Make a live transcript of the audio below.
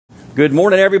Good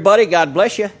morning, everybody. God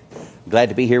bless you. Glad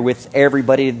to be here with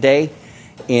everybody today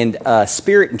in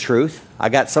spirit and truth. I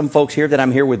got some folks here that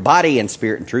I'm here with body and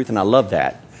spirit and truth, and I love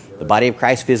that. The body of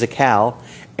Christ physical,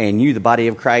 and you, the body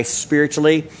of Christ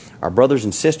spiritually, our brothers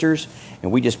and sisters.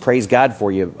 And we just praise God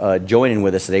for you joining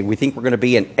with us today. We think we're going to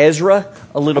be in Ezra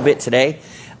a little bit today,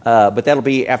 but that'll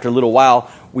be after a little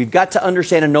while. We've got to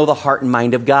understand and know the heart and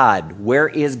mind of God. Where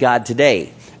is God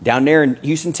today? Down there in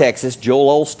Houston, Texas,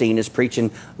 Joel Osteen is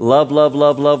preaching love, love,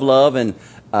 love, love, love, and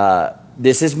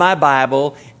this is my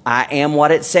Bible. I am what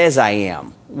it says I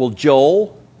am. Well,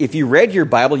 Joel, if you read your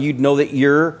Bible, you'd know that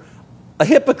you're a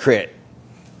hypocrite.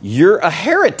 You're a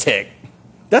heretic.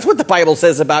 That's what the Bible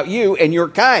says about you and your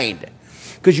kind.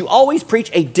 Because you always preach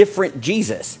a different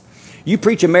Jesus. You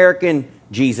preach American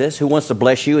Jesus, who wants to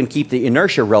bless you and keep the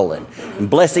inertia rolling. And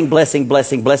blessing, blessing,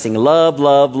 blessing, blessing. Love,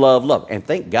 love, love, love. And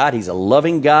thank God he's a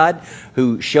loving God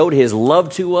who showed his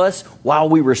love to us while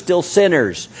we were still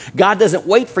sinners. God doesn't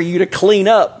wait for you to clean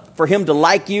up, for him to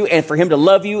like you and for him to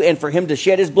love you and for him to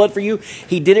shed his blood for you.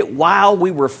 He did it while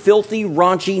we were filthy,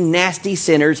 raunchy, nasty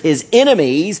sinners, his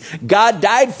enemies. God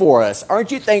died for us.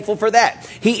 Aren't you thankful for that?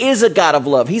 He is a God of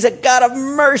love. He's a God of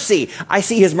mercy. I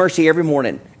see his mercy every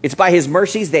morning. It's by his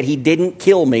mercies that he didn't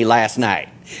kill me last night.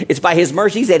 It's by his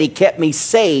mercies that he kept me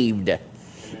saved.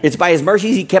 It's by his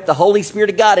mercies he kept the Holy Spirit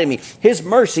of God in me. His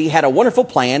mercy had a wonderful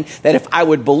plan that if I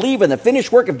would believe in the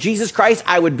finished work of Jesus Christ,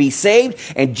 I would be saved,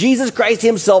 and Jesus Christ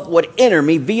himself would enter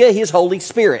me via his Holy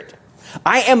Spirit.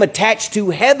 I am attached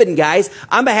to heaven, guys.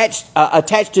 I'm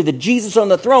attached to the Jesus on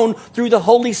the throne through the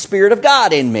Holy Spirit of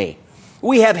God in me.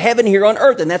 We have heaven here on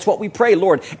earth, and that's what we pray,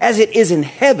 Lord. As it is in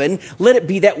heaven, let it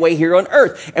be that way here on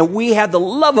earth. And we have the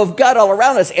love of God all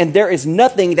around us, and there is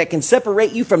nothing that can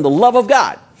separate you from the love of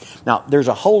God. Now, there's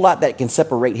a whole lot that can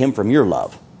separate him from your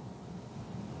love.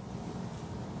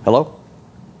 Hello?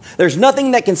 There's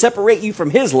nothing that can separate you from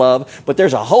his love, but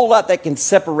there's a whole lot that can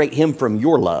separate him from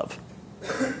your love.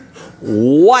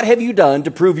 What have you done to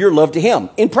prove your love to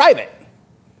him in private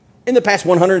in the past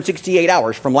 168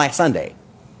 hours from last Sunday?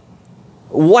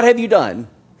 What have you done?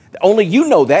 Only you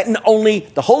know that, and only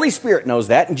the Holy Spirit knows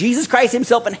that, and Jesus Christ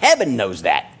himself in heaven knows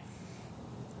that.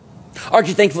 Aren't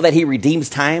you thankful that he redeems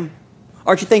time?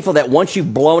 Aren't you thankful that once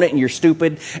you've blown it and you're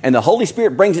stupid, and the Holy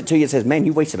Spirit brings it to you and says, man,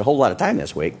 you wasted a whole lot of time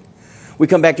this week. We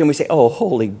come back to him and we say, oh,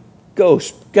 Holy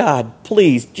Ghost, God,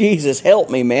 please, Jesus, help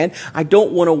me, man. I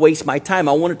don't want to waste my time.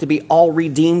 I want it to be all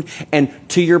redeemed and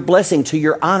to your blessing, to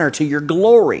your honor, to your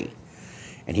glory.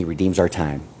 And he redeems our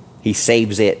time. He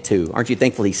saves it too. Aren't you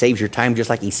thankful he saves your time just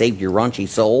like he saved your raunchy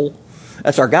soul?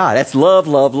 That's our God. That's love,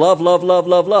 love, love, love, love,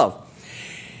 love, love.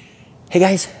 Hey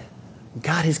guys,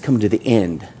 God has come to the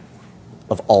end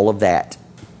of all of that.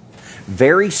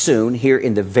 Very soon, here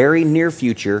in the very near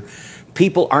future,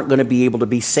 people aren't going to be able to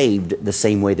be saved the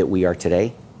same way that we are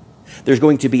today. There's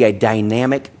going to be a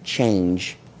dynamic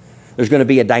change. There's going to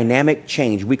be a dynamic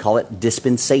change. We call it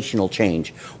dispensational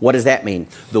change. What does that mean?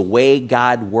 The way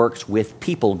God works with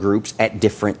people groups at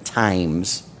different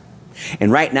times.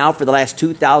 And right now, for the last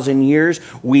 2,000 years,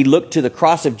 we look to the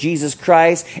cross of Jesus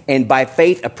Christ, and by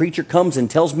faith, a preacher comes and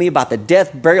tells me about the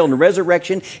death, burial, and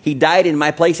resurrection. He died in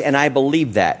my place, and I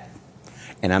believe that.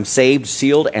 And I'm saved,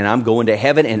 sealed, and I'm going to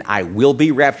heaven, and I will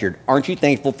be raptured. Aren't you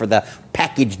thankful for the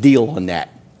package deal on that?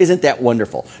 Isn't that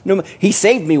wonderful? No, he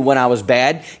saved me when I was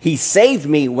bad. He saved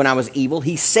me when I was evil.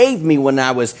 He saved me when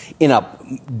I was in a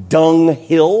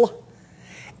dunghill.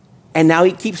 And now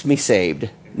he keeps me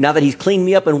saved. Now that he's cleaned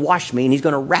me up and washed me, and he's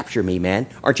going to rapture me, man.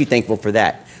 Aren't you thankful for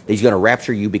that? That he's going to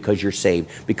rapture you because you're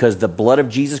saved. Because the blood of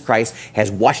Jesus Christ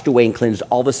has washed away and cleansed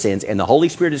all the sins. And the Holy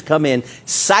Spirit has come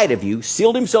inside of you,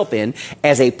 sealed himself in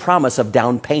as a promise of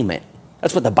down payment.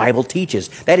 That's what the Bible teaches.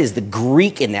 That is the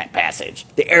Greek in that passage,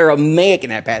 the Aramaic in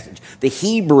that passage, the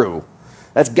Hebrew.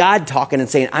 That's God talking and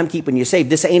saying, I'm keeping you saved.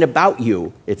 This ain't about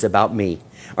you. It's about me.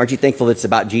 Aren't you thankful it's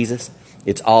about Jesus?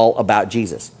 It's all about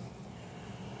Jesus.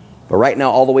 But right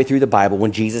now, all the way through the Bible,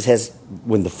 when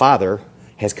the Father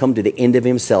has come to the end of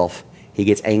himself, he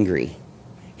gets angry.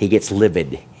 He gets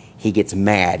livid. He gets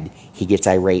mad. He gets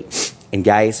irate. And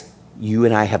guys, you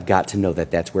and I have got to know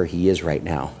that that's where he is right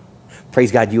now.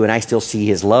 Praise God, you and I still see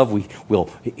his love.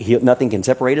 Nothing can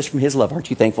separate us from his love. Aren't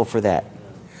you thankful for that?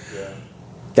 Yeah.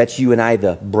 That's you and I,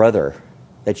 the brother.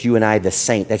 That's you and I, the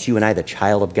saint. That's you and I, the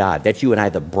child of God. That's you and I,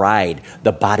 the bride,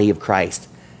 the body of Christ.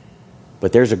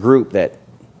 But there's a group that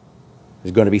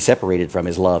is going to be separated from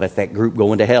his love. That's that group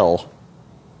going to hell.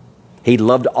 He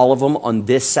loved all of them on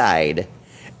this side,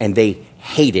 and they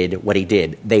hated what he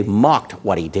did. They mocked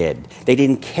what he did. They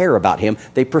didn't care about him.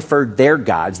 They preferred their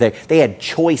gods. They had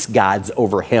choice gods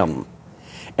over him.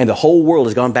 And the whole world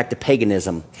has gone back to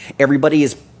paganism. Everybody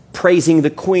is praising the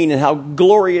queen and how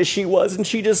glorious she was, and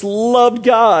she just loved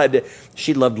God.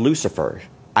 She loved Lucifer.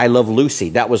 I love Lucy.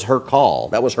 That was her call.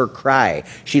 That was her cry.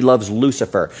 She loves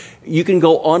Lucifer. You can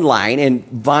go online, and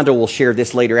Vonda will share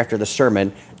this later after the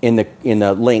sermon in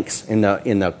the links in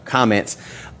the comments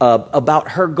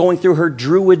about her going through her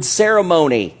Druid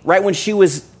ceremony right when she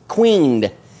was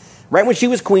queened. Right when she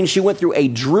was queen, she went through a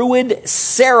Druid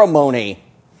ceremony.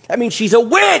 That means she's a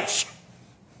witch.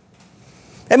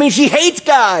 That means she hates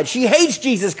God. She hates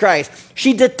Jesus Christ.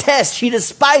 She detests, she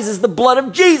despises the blood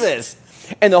of Jesus.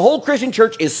 And the whole Christian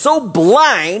church is so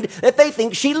blind that they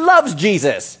think she loves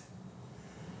Jesus.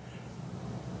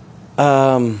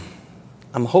 I'm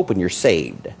hoping you're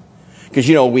saved. Because,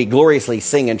 you know, we gloriously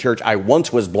sing in church, I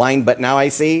once was blind, but now I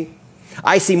see.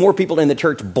 I see more people in the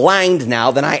church blind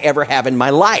now than I ever have in my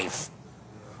life.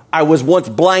 I was once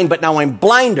blind, but now I'm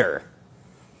blinder.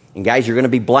 And guys, you're going to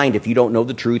be blind if you don't know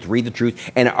the truth, read the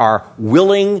truth, and are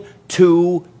willing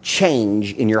to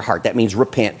change in your heart. That means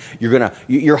repent.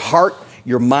 Your heart,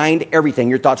 your mind, everything,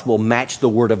 your thoughts will match the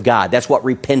Word of God. That's what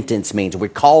repentance means. We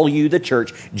call you the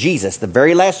church. Jesus, the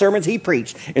very last sermons he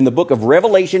preached in the book of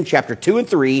Revelation, chapter 2 and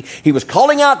 3, he was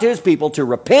calling out to his people to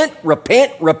repent,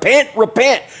 repent, repent,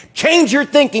 repent. Change your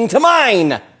thinking to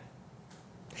mine.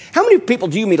 How many people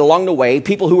do you meet along the way,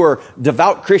 people who are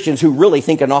devout Christians who really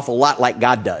think an awful lot like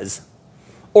God does?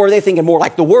 Or are they thinking more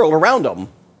like the world around them?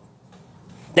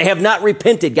 They have not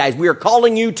repented, guys. We are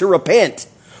calling you to repent.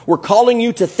 We're calling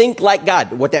you to think like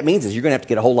God. What that means is you're going to have to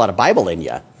get a whole lot of Bible in you.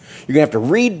 You're going to have to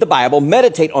read the Bible,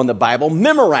 meditate on the Bible,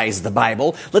 memorize the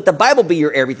Bible, let the Bible be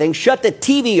your everything, shut the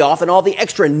TV off and all the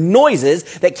extra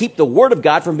noises that keep the Word of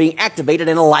God from being activated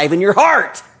and alive in your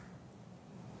heart.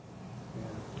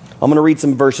 I'm going to read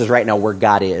some verses right now where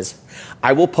God is.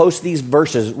 I will post these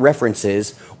verses,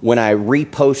 references, when I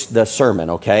repost the sermon,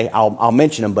 okay? I'll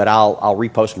mention them, but I'll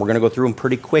repost them. We're going to go through them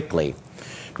pretty quickly.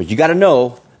 But you got to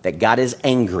know that God is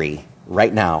angry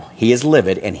right now. He is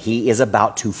livid, and he is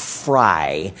about to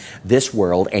fry this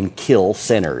world and kill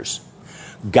sinners.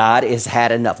 God has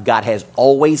had enough. God has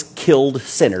always killed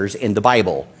sinners in the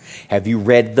Bible. Have you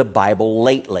read the Bible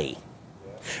lately?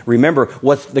 Remember,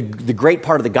 what's the great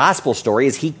part of the gospel story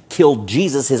is he killed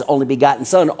Jesus, his only begotten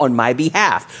son, on my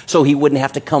behalf, so he wouldn't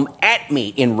have to come at me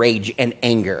in rage and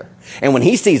anger. And when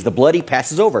he sees the blood, he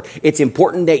passes over. It's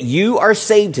important that you are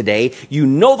saved today. You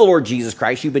know the Lord Jesus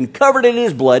Christ. You've been covered in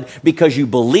his blood because you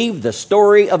believe the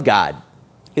story of God,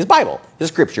 his Bible, his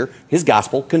scripture, his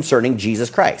gospel concerning Jesus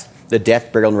Christ, the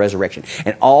death, burial, and resurrection.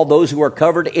 And all those who are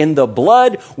covered in the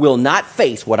blood will not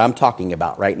face what I'm talking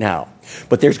about right now.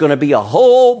 But there's going to be a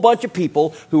whole bunch of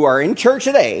people who are in church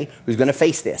today who's going to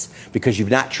face this because you've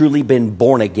not truly been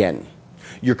born again.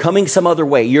 You're coming some other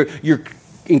way. You're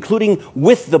including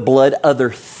with the blood other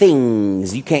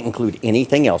things. You can't include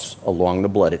anything else along the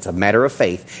blood. It's a matter of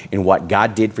faith in what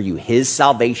God did for you, his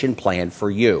salvation plan for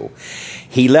you.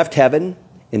 He left heaven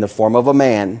in the form of a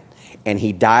man, and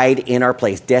he died in our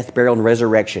place, death, burial, and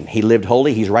resurrection. He lived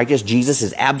holy. He's righteous. Jesus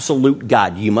is absolute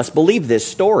God. You must believe this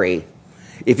story.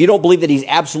 If you don't believe that he's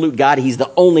absolute God, he's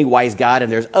the only wise God,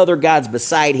 and there's other gods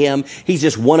beside him, he's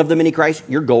just one of the many Christ,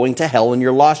 you're going to hell and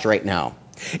you're lost right now.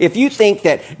 If you think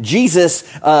that Jesus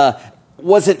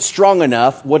wasn't strong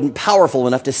enough, wasn't powerful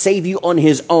enough to save you on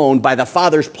his own by the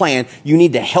Father's plan, you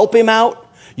need to help him out.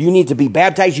 You need to be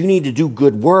baptized. You need to do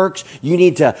good works. You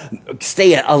need to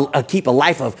keep a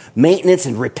life of maintenance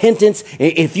and repentance.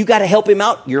 If you got to help him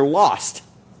out, you're lost.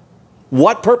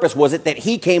 What purpose was it that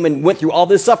he came and went through all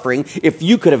this suffering if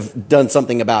you could have done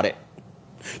something about it?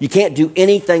 You can't do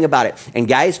anything about it. And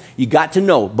guys, you got to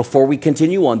know before we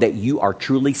continue on that you are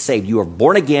truly saved. You are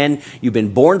born again. You've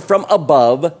been born from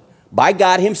above by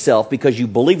God himself because you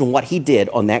believe in what he did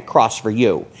on that cross for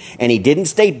you. And he didn't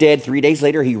stay dead. 3 days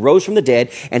later, he rose from the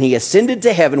dead and he ascended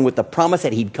to heaven with the promise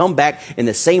that he'd come back in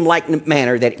the same like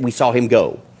manner that we saw him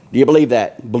go. Do you believe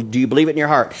that? Do you believe it in your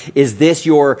heart? Is this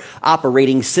your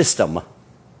operating system?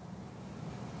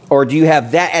 Or do you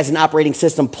have that as an operating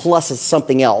system plus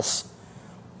something else?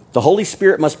 The Holy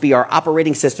Spirit must be our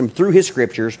operating system through his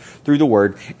scriptures, through the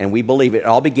word, and we believe it. It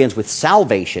all begins with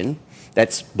salvation.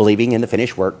 That's believing in the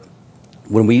finished work.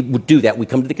 When we do that, we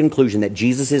come to the conclusion that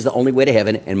Jesus is the only way to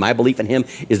heaven, and my belief in him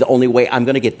is the only way I'm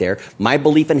going to get there. My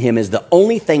belief in him is the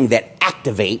only thing that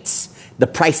activates the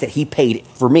price that he paid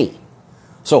for me.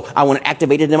 So I want to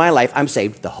activate it in my life. I'm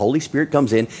saved. The Holy Spirit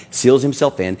comes in, seals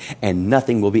himself in, and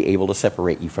nothing will be able to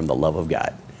separate you from the love of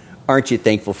God. Aren't you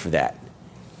thankful for that?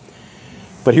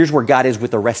 But here's where God is with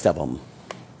the rest of them.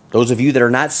 Those of you that are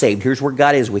not saved, here's where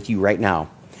God is with you right now.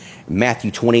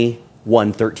 Matthew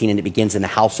 21:13, and it begins in the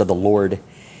house of the Lord.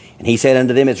 And he said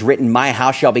unto them, it's written, my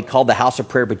house shall be called the house of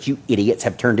prayer, but you idiots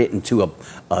have turned it into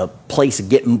a place of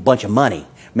getting a bunch of money.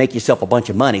 Make yourself a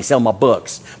bunch of money. Sell my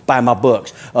books. Buy my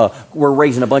books. We're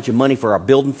raising a bunch of money for our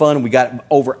building fund. We got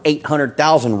over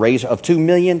 800,000 raised of 2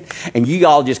 million. And you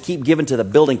all just keep giving to the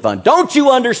building fund. Don't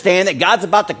you understand that God's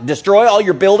about to destroy all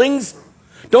your buildings?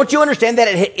 Don't you understand that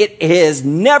it has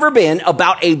never been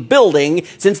about a building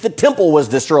since the temple was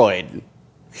destroyed?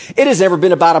 It has never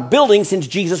been about a building since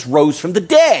Jesus rose from the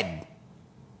dead.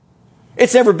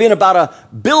 It's never been about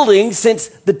a building since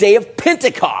the day of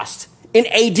Pentecost in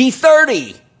AD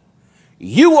 30.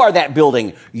 You are that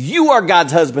building. You are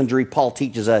God's husbandry, Paul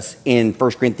teaches us in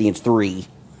 1 Corinthians 3.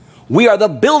 We are the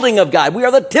building of God. We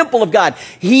are the temple of God.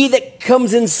 He that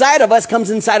comes inside of us comes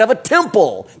inside of a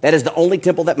temple. That is the only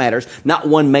temple that matters, not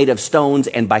one made of stones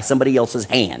and by somebody else's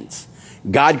hands.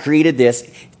 God created this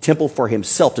temple for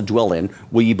himself to dwell in.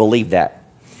 Will you believe that?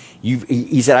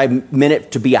 He said, I meant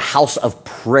it to be a house of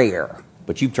prayer,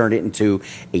 but you've turned it into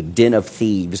a den of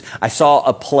thieves. I saw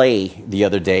a play the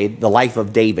other day, The Life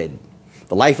of David.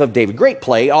 The Life of David. Great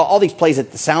play. All these plays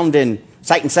at the Sight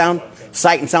and Sound.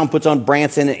 Sight and Sound puts on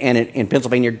Branson and in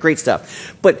Pennsylvania. Great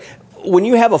stuff. But when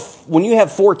you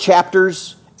have 4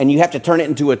 chapters and you have to turn it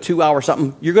into a 2-hour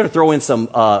something, you're going to throw in some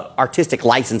artistic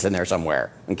license in there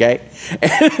somewhere. Okay?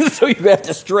 And so you have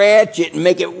to stretch it and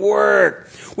make it work.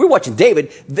 We're watching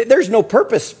David. There's no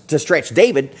purpose to stretch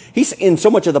David. He's in so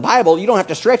much of the Bible, you don't have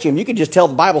to stretch him. You can just tell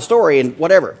the Bible story and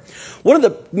whatever. One of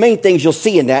the main things you'll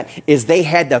see in that is they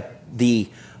had the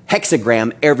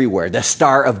hexagram everywhere, the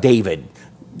Star of David.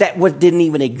 That didn't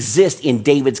even exist in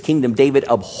David's kingdom. David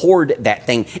abhorred that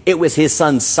thing. It was his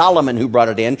son Solomon who brought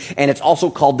it in, and it's also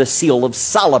called the Seal of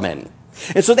Solomon.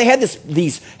 And so they had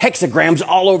these hexagrams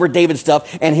all over David's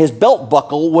stuff, and his belt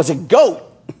buckle was a goat.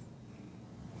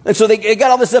 And so they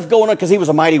got all this stuff going on because he was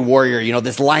a mighty warrior. You know,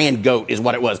 this lion goat is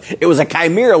what it was. It was a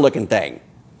chimera-looking thing.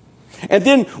 And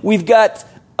then we've got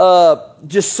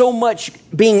just so much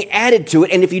being added to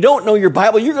it. And if you don't know your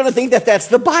Bible, you're going to think that that's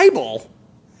the Bible.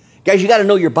 Guys, you got to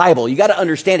know your Bible. You got to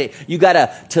understand it. You got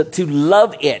to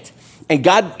love it. And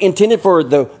God intended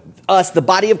for us, the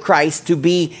body of Christ, to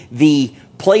be the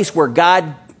place where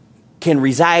God can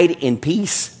reside in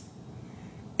peace.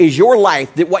 Is your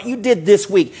life, that what you did this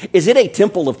week, is it a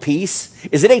temple of peace?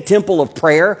 Is it a temple of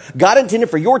prayer? God intended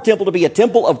for your temple to be a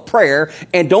temple of prayer,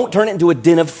 and don't turn it into a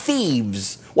den of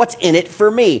thieves. What's in it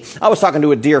for me? I was talking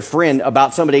to a dear friend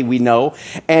about somebody we know,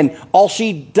 and all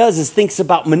she does is thinks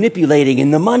about manipulating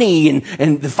and the money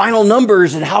and the final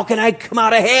numbers and how can I come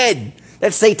out ahead?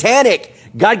 That's satanic.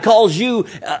 God calls you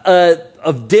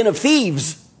a den of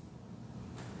thieves.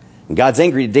 And God's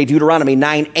angry today. Deuteronomy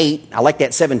 9:8. I like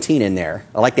that 17 in there.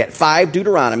 I like that 5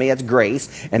 Deuteronomy. That's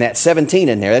grace. And that 17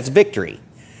 in there. That's victory.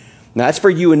 Now, that's for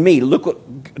you and me. Look what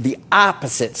the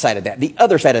opposite side of that, the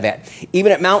other side of that.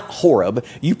 Even at Mount Horeb,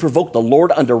 you provoked the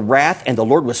Lord unto wrath, and the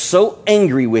Lord was so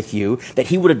angry with you that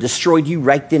he would have destroyed you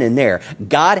right then and there.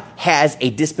 God has a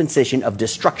dispensation of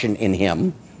destruction in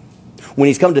him when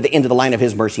he's come to the end of the line of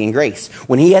his mercy and grace.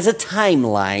 When he has a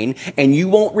timeline and you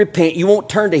won't repent, you won't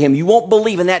turn to him, you won't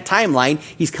believe in that timeline,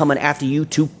 he's coming after you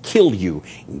to kill you.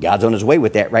 And God's on his way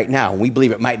with that right now. And we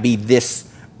believe it might be this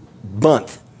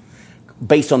month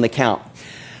based on the count.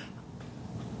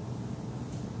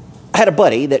 I had a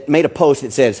buddy that made a post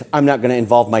that says, I'm not going to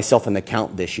involve myself in the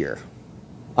count this year.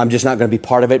 I'm just not going to be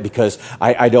part of it because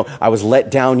I was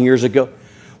let down years ago.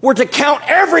 We're to count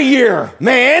every year,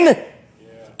 man.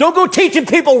 Don't go teaching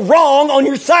people wrong on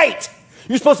your site.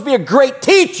 You're supposed to be a great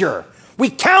teacher.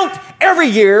 We count every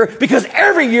year because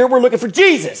every year we're looking for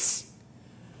Jesus.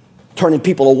 Turning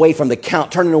people away from the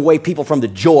count, turning away people from the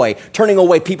joy, turning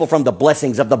away people from the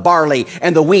blessings of the barley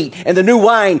and the wheat and the new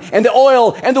wine and the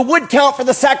oil and the wood count for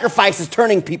the sacrifices,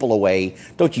 turning people away.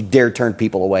 Don't you dare turn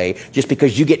people away just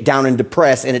because you get down and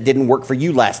depressed and it didn't work for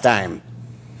you last time.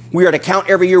 We are to count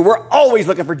every year. We're always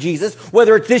looking for Jesus,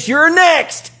 whether it's this year or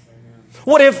next.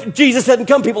 What if Jesus doesn't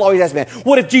come? People always ask me,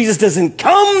 what if Jesus doesn't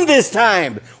come this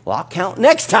time? Well, I'll count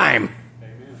next time.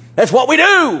 Amen. That's what we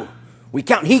do. We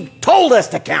count. He told us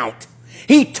to count.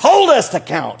 He told us to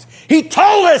count. He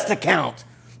told us to count.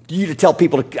 You to tell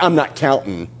people, I'm not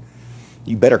counting.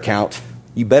 You better count.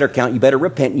 You better count. You better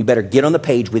repent. You better get on the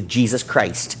page with Jesus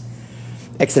Christ.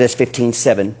 Exodus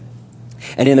 15:7.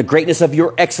 And in the greatness of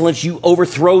your excellence, you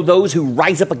overthrow those who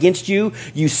rise up against you.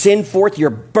 You send forth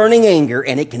your burning anger,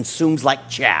 and it consumes like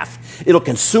chaff. It'll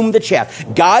consume the chaff.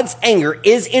 God's anger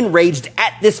is enraged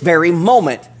at this very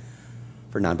moment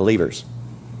for non-believers.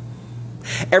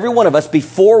 Every one of us,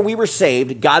 before we were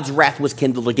saved, God's wrath was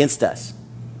kindled against us.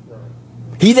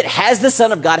 He that has the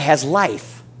Son of God has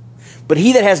life. But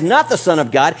he that has not the Son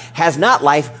of God has not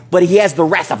life, but he has the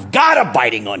wrath of God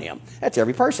abiding on him. That's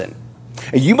every person.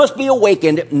 And you must be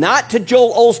awakened not to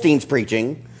Joel Osteen's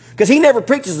preaching, because he never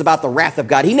preaches about the wrath of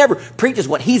God. He never preaches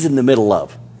what he's in the middle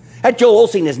of. That Joel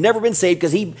Osteen has never been saved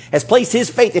because he has placed his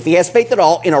faith, if he has faith at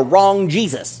all, in a wrong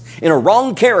Jesus, in a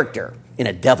wrong character, in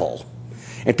a devil.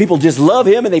 And people just love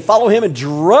him and they follow him in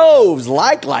droves.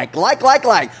 Like. Love.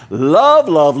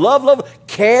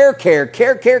 Care.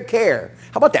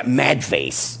 How about that mad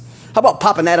face? How about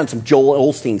popping that on some Joel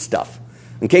Osteen stuff?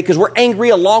 Okay, because we're angry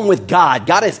along with God.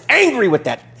 God is angry with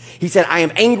that. He said, I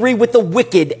am angry with the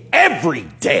wicked every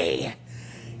day.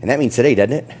 And that means today,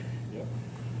 doesn't it? Yep.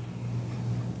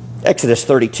 Exodus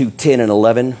 32:10 and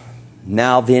 11.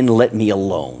 Now then, let me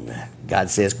alone. God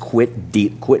says, quit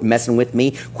messing with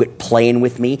me, quit playing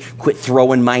with me, quit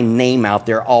throwing my name out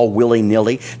there all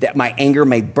willy-nilly, that my anger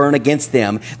may burn against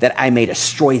them, that I may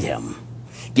destroy them.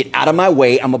 Get out of my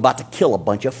way, I'm about to kill a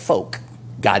bunch of folk,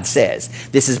 God says.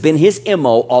 This has been his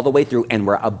MO all the way through, and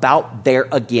we're about there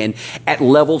again at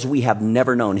levels we have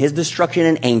never known. His destruction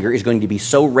and anger is going to be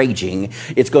so raging,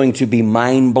 it's going to be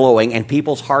mind-blowing, and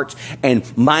people's hearts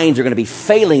and minds are going to be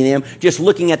failing them just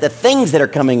looking at the things that are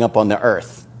coming up on the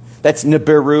earth. That's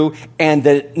Nibiru and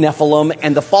the Nephilim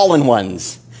and the fallen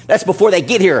ones. That's before they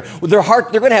get here. They're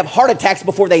going to have heart attacks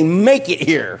before they make it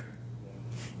here.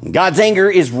 God's anger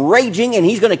is raging, and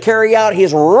he's going to carry out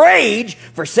his rage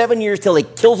for 7 years till he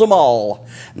kills them all.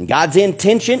 And God's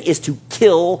intention is to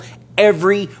kill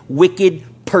every wicked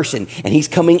person. And he's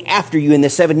coming after you in the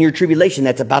 7-year tribulation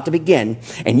that's about to begin.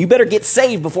 And you better get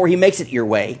saved before he makes it your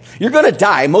way. You're going to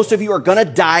die. Most of you are going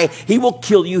to die. He will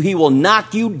kill you. He will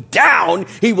knock you down.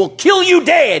 He will kill you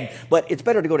dead. But it's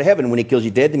better to go to heaven when he kills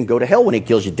you dead than go to hell when he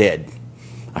kills you dead.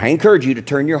 I encourage you to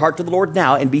turn your heart to the Lord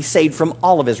now and be saved from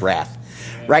all of his wrath.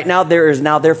 Right now, there is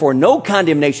now therefore no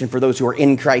condemnation for those who are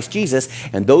in Christ Jesus,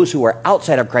 and those who are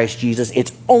outside of Christ Jesus,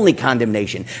 it's only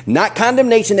condemnation. Not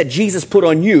condemnation that Jesus put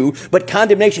on you, but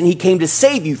condemnation he came to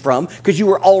save you from, because you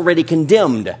were already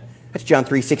condemned. That's John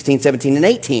 3:16, 17, and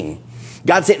 18.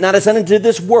 God sent not his Son into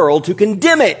this world to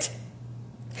condemn it.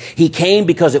 He came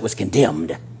because it was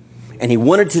condemned. And he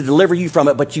wanted to deliver you from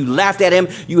it, but you laughed at him.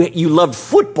 You loved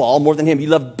football more than him. You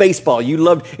loved baseball. You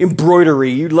loved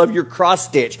embroidery. You loved your cross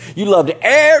stitch. You loved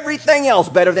everything else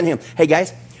better than him. Hey,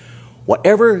 guys,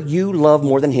 whatever you love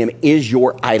more than him is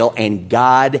your idol, and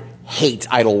God hates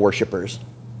idol worshipers.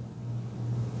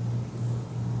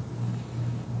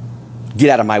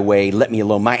 Get out of my way. Let me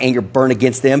alone. My anger burn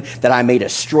against them, that I may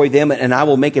destroy them, and I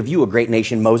will make of you a great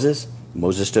nation, Moses.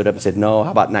 Moses stood up and said, no, how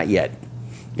about not yet?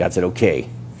 God said, okay.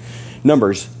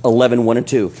 Numbers 11:1 and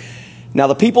 2. Now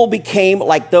the people became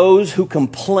like those who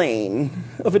complain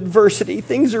of adversity.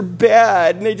 Things are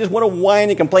bad, and they just want to whine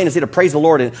and complain instead of praise the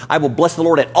Lord, and I will bless the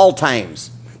Lord at all times.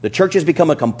 The church has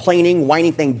become a complaining,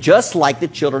 whining thing, just like the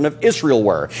children of Israel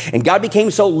were. And God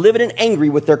became so livid and angry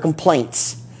with their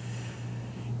complaints.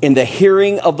 In the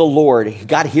hearing of the Lord,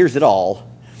 God hears it all.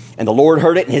 And the Lord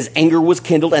heard it, and his anger was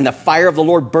kindled, and the fire of the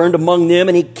Lord burned among them,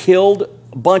 and he killed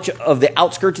a bunch of the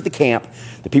outskirts of the camp.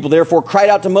 The people therefore cried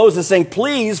out to Moses, saying,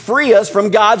 please free us from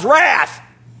God's wrath.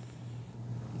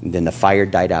 And then the fire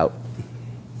died out.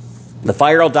 The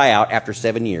fire will die out after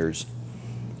 7 years.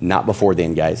 Not before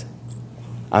then, guys.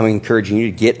 I'm encouraging you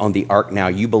to get on the ark now.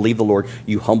 You believe the Lord.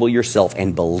 You humble yourself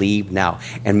and believe now.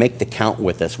 And make the count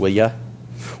with us, will you?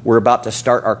 We're about to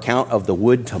start our count of the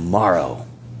wood tomorrow.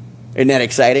 Isn't that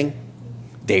exciting?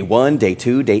 Day 1, day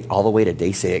 2, all the way to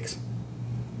day 6.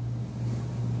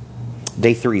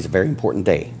 Day 3 is a very important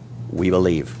day, we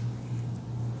believe.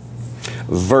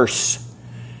 This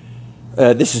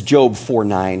is Job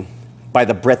 4:9. By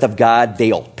the breath of God,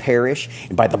 they'll perish,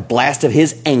 and by the blast of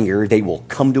his anger, they will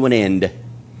come to an end.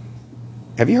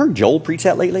 Have you heard Joel preach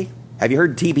that lately? Have you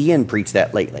heard TBN preach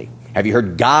that lately? Have you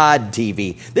heard God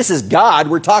TV? This is God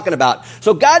we're talking about.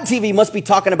 So God TV must be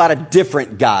talking about a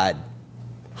different God.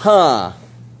 Huh.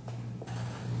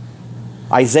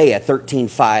 Isaiah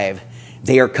 13:5.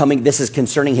 They are coming. This is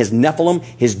concerning his Nephilim,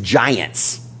 his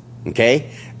giants. Okay?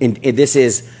 And this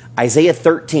is Isaiah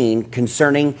 13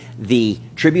 concerning the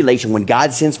tribulation when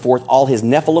God sends forth all his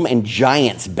Nephilim and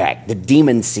giants back, the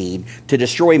demon seed, to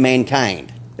destroy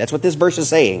mankind. That's what this verse is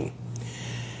saying.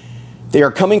 They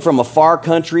are coming from a far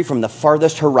country, from the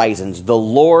farthest horizons. The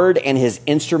Lord and his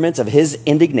instruments of his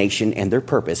indignation, and their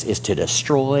purpose is to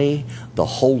destroy the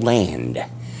whole land.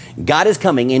 God is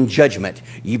coming in judgment.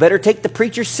 You better take the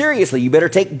preacher seriously. You better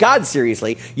take God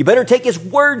seriously. You better take his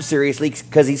word seriously,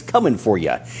 because he's coming for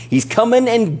you. He's coming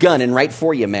and gunning right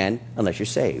for you, man, unless you're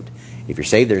saved. If you're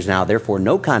saved, there's now therefore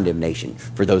no condemnation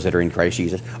for those that are in Christ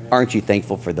Jesus. Aren't you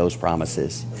thankful for those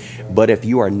promises? But if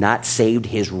you are not saved,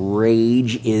 his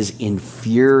rage is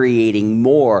infuriating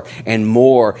more and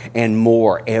more and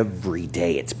more every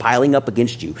day. It's piling up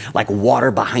against you like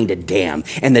water behind a dam.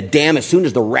 And the dam, as soon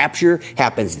as the rapture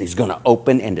happens, is going to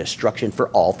open, and destruction for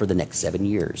all for the next 7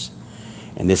 years.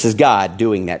 And this is God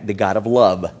doing that, the God of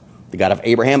love, the God of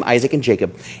Abraham, Isaac, and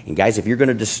Jacob. And guys, if you're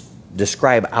going to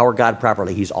describe our God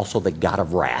properly, he's also the God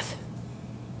of wrath,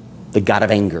 the God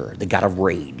of anger, the God of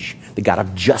rage, the God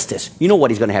of justice. You know what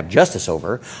he's going to have justice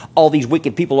over? All these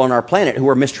wicked people on our planet who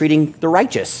are mistreating the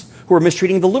righteous, who are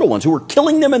mistreating the little ones, who are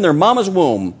killing them in their mama's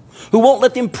womb, who won't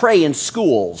let them pray in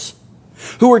schools,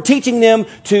 who are teaching them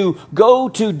to go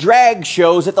to drag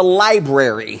shows at the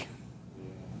library.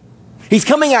 He's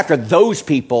coming after those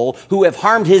people who have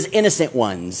harmed his innocent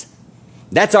ones.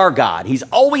 That's our God. He's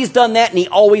always done that, and he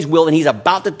always will, and he's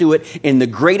about to do it in the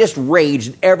greatest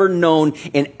rage ever known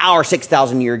in our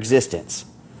 6,000-year existence.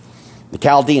 The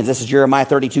Chaldeans, this is Jeremiah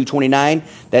 32:29.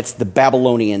 That's the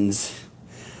Babylonians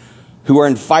who are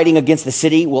in fighting against the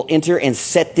city, will enter and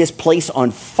set this place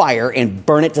on fire and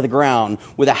burn it to the ground,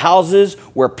 with the houses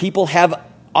where people have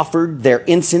offered their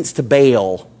incense to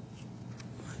Baal.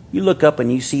 You look up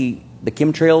and you see the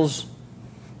chemtrails,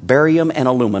 barium and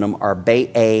aluminum are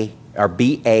B-A-A-L.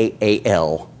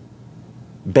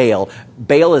 Baal.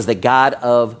 Baal is the god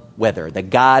of weather, the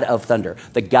god of thunder,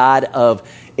 the god of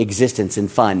existence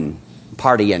and fun,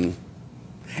 partying.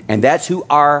 And that's who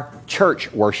our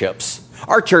church worships.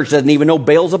 Our church doesn't even know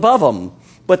Baal's above them,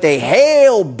 but they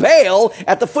hail Baal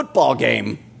at the football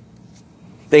game.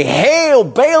 They hail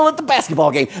Baal at the basketball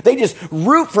game. They just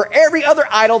root for every other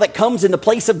idol that comes in the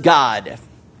place of God.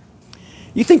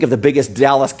 You think of the biggest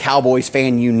Dallas Cowboys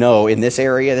fan you know in this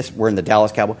area. We're in the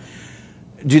Dallas Cowboys.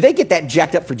 Do they get that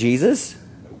jacked up for Jesus?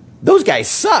 Those guys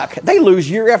suck. They lose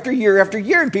year after year after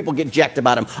year, and people get jacked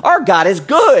about him. Our God is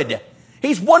good.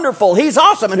 He's wonderful. He's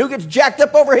awesome. And who gets jacked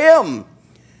up over him?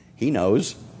 He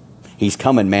knows. He's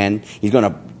coming, man. He's going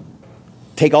to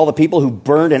take all the people who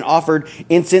burned and offered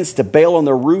incense to Baal on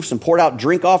their roofs and poured out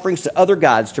drink offerings to other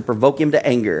gods to provoke him to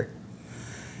anger.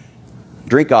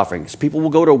 Drink offerings. People will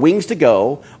go to Wings to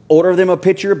Go, order them a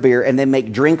pitcher of beer, and then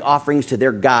make drink offerings to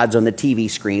their gods on the TV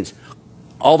screens.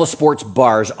 All the sports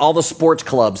bars, all the sports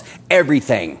clubs,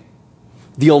 everything.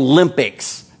 The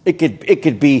Olympics. It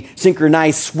could be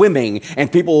synchronized swimming, and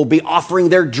people will be offering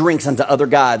their drinks unto other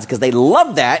gods because they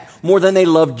love that more than they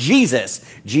love Jesus.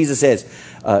 Jesus says,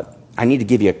 I need to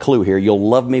give you a clue here. You'll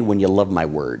love me when you love my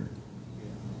word.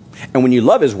 And when you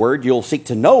love his word, you'll seek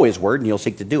to know his word, and you'll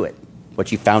seek to do it. What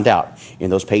you found out in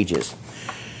those pages.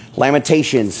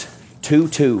 Lamentations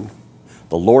 2:2.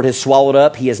 The Lord has swallowed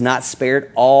up. He has not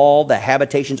spared all the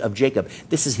habitations of Jacob.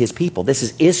 This is his people. This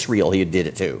is Israel he did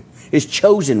it to. His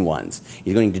chosen ones.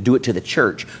 He's going to do it to the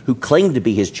church who claim to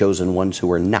be his chosen ones who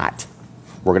are not.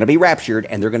 We're going to be raptured,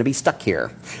 and they're going to be stuck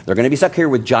here. They're going to be stuck here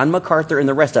with John MacArthur and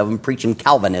the rest of them preaching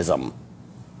Calvinism.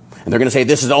 And they're going to say,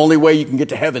 this is the only way you can get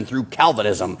to heaven, through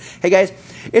Calvinism. Hey guys,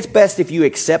 it's best if you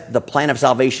accept the plan of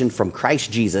salvation from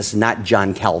Christ Jesus, not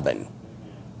John Calvin.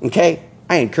 Okay?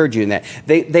 I encourage you in that.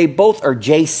 They both are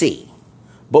JC.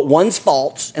 But one's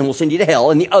false and will send you to hell,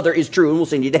 and the other is true and will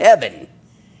send you to heaven.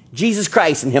 Jesus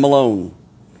Christ and him alone.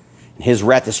 His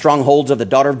wrath, the strongholds of the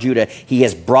daughter of Judah, he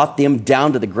has brought them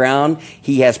down to the ground.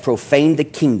 He has profaned the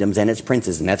kingdoms and its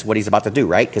princes. And that's what he's about to do,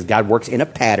 right? Because God works in a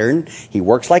pattern. He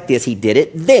works like this. He did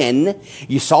it then.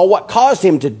 You saw what caused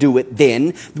him to do it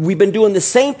then. We've been doing the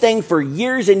same thing for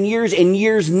years and years and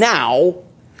years now.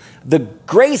 The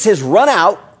grace has run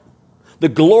out. The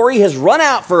glory has run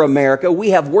out for America.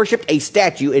 We have worshiped a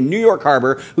statue in New York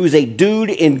Harbor who's a dude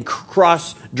in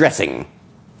cross-dressing,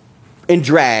 in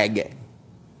drag.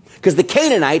 Because the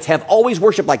Canaanites have always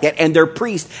worshiped like that, and their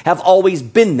priests have always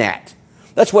been that.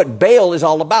 That's what Baal is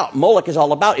all about. Moloch is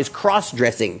all about, is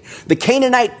cross-dressing. The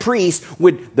Canaanite priests,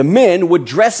 the men would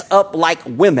dress up like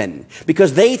women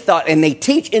because they thought, and they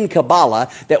teach in Kabbalah,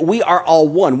 that we are all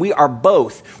one. We are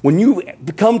both. When you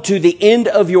come to the end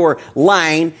of your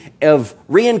line of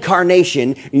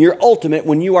reincarnation, and your ultimate,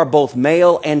 when you are both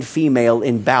male and female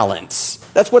in balance.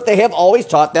 That's what they have always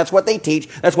taught. That's what they teach.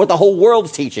 That's what the whole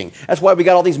world's teaching. That's why we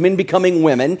got all these men becoming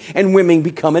women and women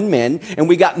becoming men. And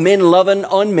we got men loving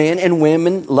on men and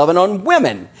women loving on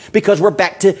women. Because we're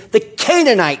back to the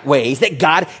Canaanite ways that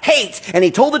God hates. And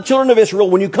he told the children of Israel,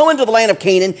 when you come into the land of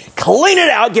Canaan, clean it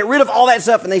out, get rid of all that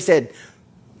stuff. And they said,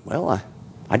 well,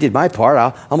 I did my part.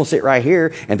 I'm going to sit right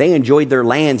here. And they enjoyed their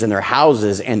lands and their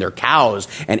houses and their cows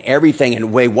and everything.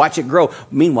 And we watch it grow.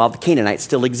 Meanwhile, the Canaanites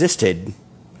still existed.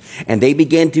 And they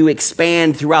began to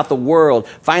expand throughout the world.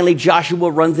 Finally,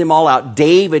 Joshua runs them all out.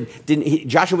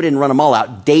 Joshua didn't run them all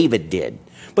out. David did.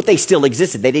 But they still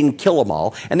existed. They didn't kill them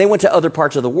all. And they went to other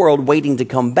parts of the world waiting to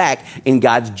come back in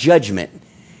God's judgment,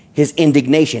 his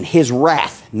indignation, his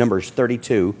wrath. Numbers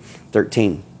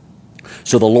 32:13.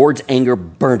 So the Lord's anger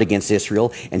burned against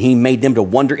Israel, and he made them to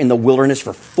wander in the wilderness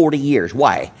for 40 years.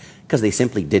 Why? Because they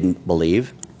simply didn't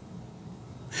believe.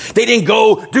 They didn't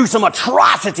go do some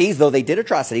atrocities, though they did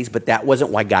atrocities, but that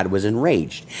wasn't why God was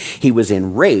enraged. He was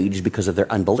enraged because of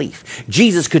their unbelief.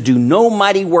 Jesus could do no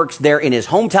mighty works there in his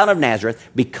hometown of Nazareth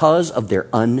because of their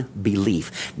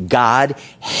unbelief. God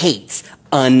hates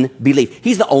unbelief.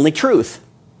 He's the only truth.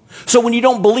 So when you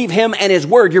don't believe him and his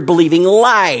word, you're believing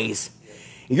lies.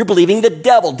 You're believing the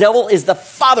devil. Devil is the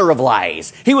father of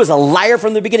lies. He was a liar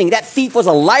from the beginning. That thief was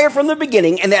a liar from the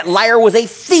beginning, and that liar was a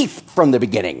thief from the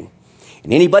beginning.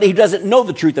 And anybody who doesn't know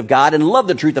the truth of God and love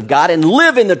the truth of God and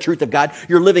live in the truth of God,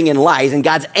 you're living in lies, and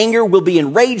God's anger will be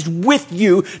enraged with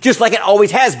you just like it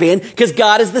always has been, because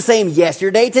God is the same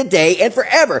yesterday, today, and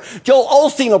forever. Joel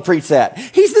Osteen will preach that.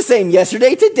 He's the same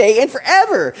yesterday, today, and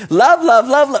forever. Love, love,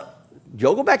 love, love.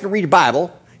 Joel, go back and read your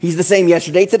Bible. He's the same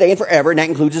yesterday, today, and forever, and that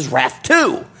includes his wrath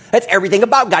too. That's everything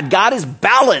about God. God is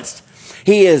balanced.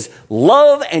 He is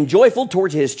love and joyful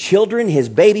towards his children, his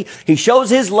baby. He shows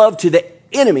his love to the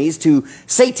enemies, to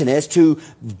Satanists, to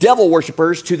devil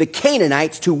worshipers, to the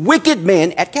Canaanites, to wicked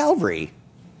men at Calvary.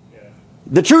 Yeah.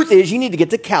 The truth is, you need to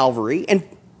get to Calvary and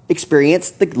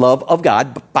experience the love of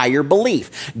God by your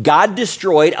belief. God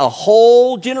destroyed a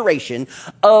whole generation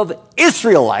of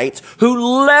Israelites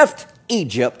who left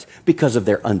Egypt because of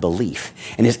their unbelief.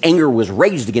 And his anger was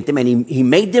raised against them, and he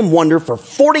made them wander for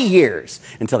 40 years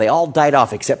until they all died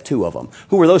off except two of them.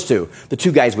 Who were those two? The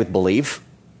two guys with belief.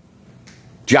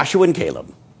 Joshua and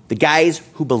Caleb, the guys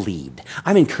who believed.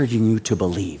 I'm encouraging you to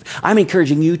believe. I'm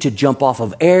encouraging you to jump off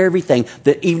of everything.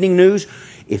 The evening news,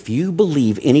 if you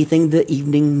believe anything the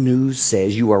evening news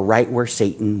says, you are right where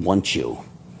Satan wants you.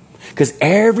 Because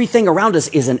everything around us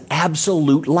is an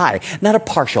absolute lie. Not a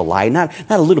partial lie, not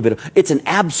a little bit. It's an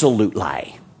absolute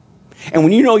lie. And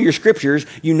when you know your scriptures,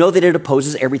 you know that it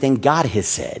opposes everything God has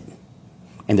said.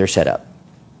 And they're set up.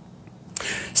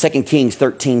 2 Kings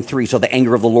 13:3. So the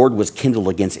anger of the Lord was kindled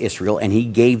against Israel, and he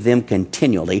gave them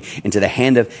continually into the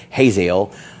hand of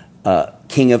Hazael,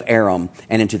 king of Aram,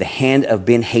 and into the hand of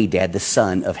Ben-Hadad, the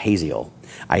son of Hazael.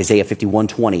 Isaiah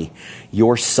 51:20.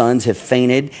 Your sons have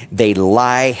fainted. They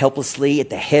lie helplessly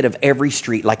at the head of every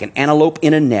street like an antelope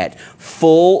in a net,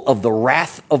 full of the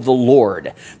wrath of the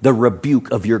Lord. The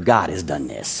rebuke of your God has done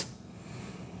this.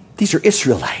 These are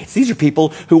Israelites. These are people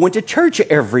who went to church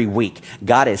every week.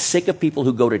 God is sick of people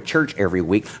who go to church every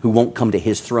week who won't come to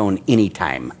his throne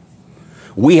anytime.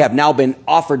 We have now been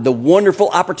offered the wonderful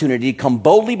opportunity to come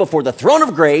boldly before the throne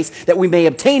of grace that we may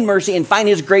obtain mercy and find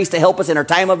his grace to help us in our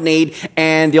time of need.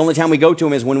 And the only time we go to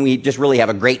him is when we just really have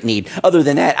a great need. Other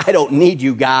than that, I don't need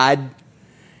you, God.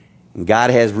 And God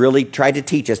has really tried to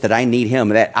teach us that I need him.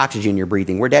 That oxygen you're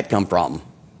breathing, where'd that come from?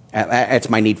 That's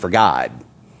my need for God.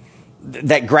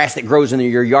 That grass that grows in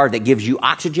your yard that gives you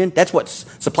oxygen, that's what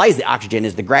supplies the oxygen,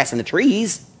 is the grass and the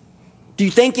trees. Do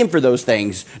you thank him for those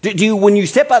things? Do you, when you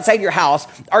step outside your house,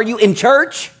 are you in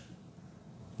church?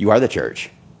 You are the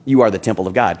church. You are the temple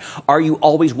of God. Are you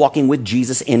always walking with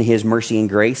Jesus in his mercy and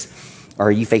grace? Or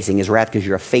are you facing his wrath because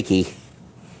you're a fakie?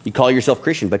 You call yourself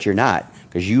Christian, but you're not,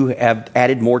 because you have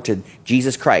added more to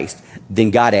Jesus Christ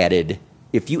than God added.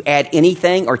 If you add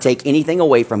anything or take anything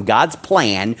away from God's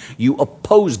plan, you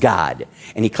oppose God.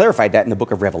 And he clarified that in the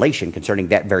book of Revelation concerning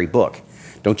that very book.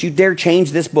 Don't you dare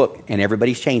change this book, and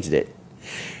everybody's changed it.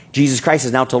 Jesus Christ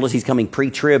has now told us he's coming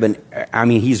pre-trib,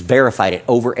 and he's verified it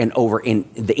over and over in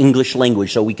the English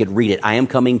language so we could read it. I am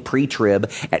coming pre-trib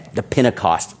at the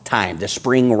Pentecost time, the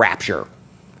spring rapture.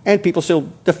 And people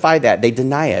still defy that. They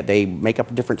deny it. They make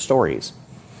up different stories.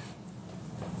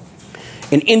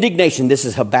 In indignation, this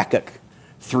is Habakkuk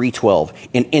 3:12.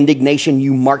 In indignation,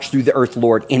 you march through the earth,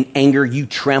 Lord. In anger, you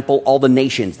trample all the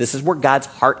nations. This is where God's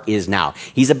heart is now.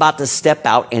 He's about to step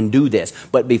out and do this.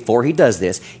 But before he does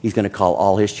this, he's going to call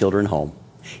all his children home.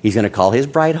 He's going to call his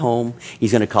bride home.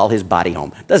 He's going to call his body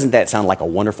home. Doesn't that sound like a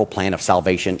wonderful plan of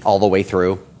salvation all the way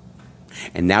through?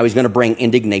 And now he's going to bring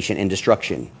indignation and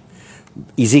destruction.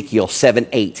 Ezekiel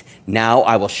 7:8. Now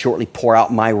I will shortly pour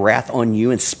out my wrath on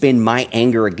you and spend my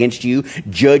anger against you,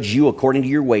 judge you according to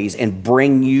your ways, and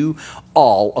bring you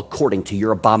all according to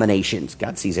your abominations.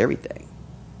 God sees everything.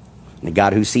 And the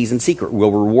God who sees in secret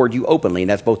will reward you openly, and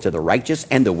that's both to the righteous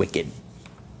and the wicked.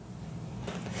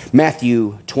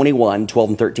 Matthew 21:12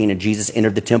 and 13. And Jesus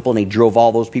entered the temple, and he drove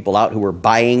all those people out who were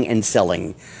buying and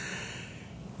selling.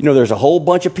 You know, there's a whole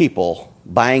bunch of people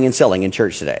buying and selling in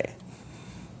church today.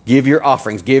 Give your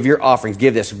offerings, give your offerings,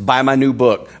 give this, buy my new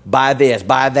book, buy this,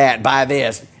 buy that, buy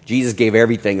this. Jesus gave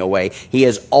everything away. He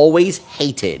has always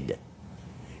hated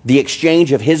the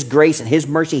exchange of his grace and his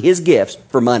mercy, his gifts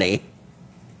for money.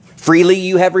 Freely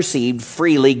you have received,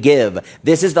 freely give.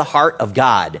 This is the heart of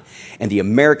God. And the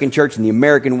American church and the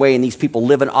American way, and these people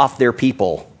living off their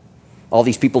people. All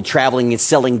these people traveling and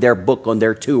selling their book on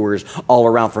their tours all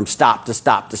around from stop to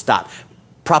stop to stop.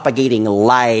 Propagating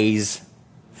lies.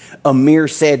 Amir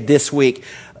said this week,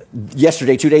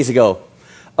 yesterday, 2 days ago,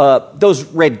 those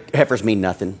red heifers mean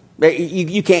nothing.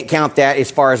 You can't count that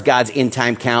as far as God's end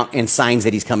time count and signs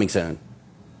that he's coming soon.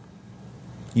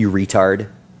 You retard.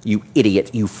 You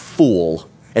idiot, you fool.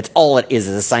 That's all it is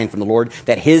a sign from the Lord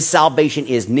that his salvation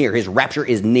is near. His rapture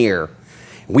is near.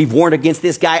 We've warned against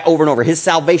this guy over and over. His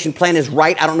salvation plan is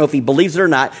right. I don't know if he believes it or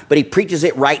not, but he preaches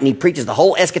it right, and he preaches the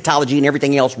whole eschatology and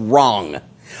everything else wrong,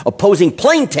 opposing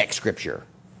plain text scripture.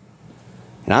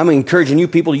 And I'm encouraging you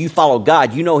people, you follow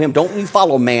God. You know him. Don't you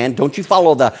follow man. Don't you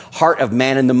follow the heart of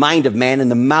man and the mind of man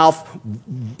and the mouth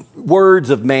words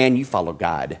of man. You follow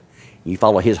God. You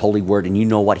follow his holy word, and you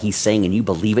know what he's saying, and you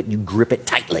believe it, and you grip it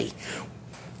tightly.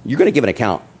 You're going to give an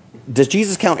account. Does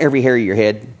Jesus count every hair of your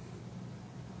head?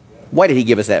 Why did he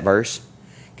give us that verse?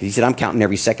 Because he said, I'm counting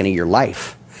every second of your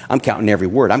life. I'm counting every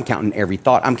word. I'm counting every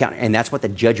thought. I'm counting, and that's what the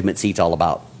judgment seat's all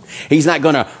about. He's not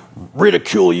going to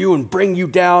ridicule you and bring you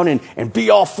down and be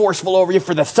all forceful over you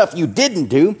for the stuff you didn't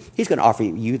do. He's going to offer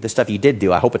you the stuff you did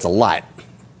do. I hope it's a lot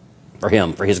for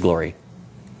him, for his glory.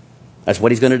 That's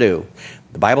what he's going to do.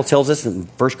 The Bible tells us in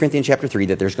 1 Corinthians chapter 3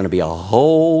 that there's going to be a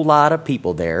whole lot of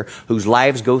people there whose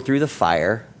lives go through the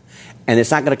fire, and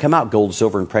it's not going to come out gold,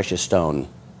 silver, and precious stone.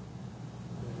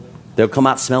 They'll come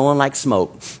out smelling like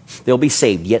smoke. They'll be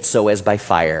saved, yet so as by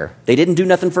fire. They didn't do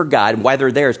nothing for God, and why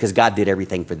they're there is because God did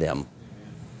everything for them.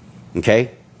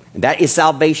 Okay? And that is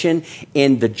salvation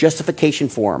in the justification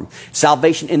form.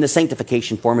 Salvation in the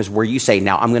sanctification form is where you say,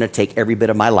 now I'm going to take every bit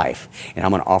of my life and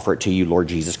I'm going to offer it to you, Lord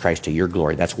Jesus Christ, to your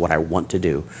glory. That's what I want to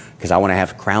do because I want to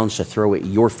have crowns to throw at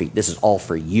your feet. This is all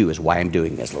for you is why I'm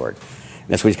doing this, Lord. And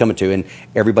that's what he's coming to. And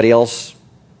everybody else,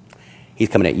 he's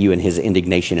coming at you in his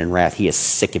indignation and wrath. He is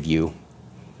sick of you.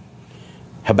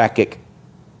 Habakkuk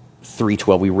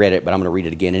 3:12, we read it, but I'm going to read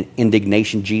it again. In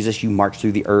indignation, Jesus, you march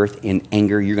through the earth. In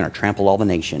anger, you're going to trample all the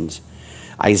nations.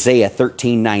 Isaiah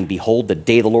 13:9, behold, the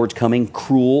day of the Lord's coming,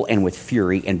 cruel and with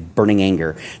fury and burning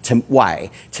anger.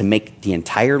 Why? To make the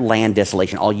entire land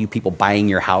desolation, all you people buying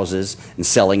your houses and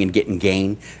selling and getting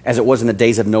gain. As it was in the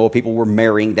days of Noah, people were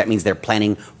marrying. That means they're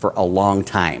planning for a long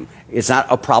time. It's not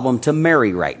a problem to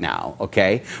marry right now,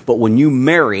 okay? But when you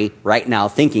marry right now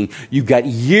thinking you've got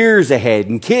years ahead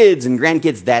and kids and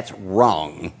grandkids, that's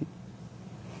wrong.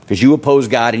 Because you oppose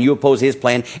God and you oppose his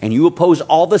plan and you oppose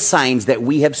all the signs that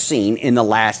we have seen in the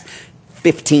last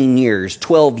 15 years,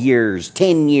 12 years,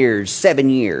 10 years, 7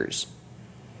 years.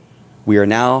 We are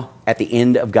now at the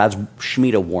end of God's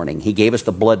Shemitah warning. He gave us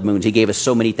the blood moons. He gave us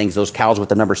so many things, those cows with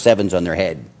the number 7s on their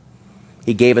head.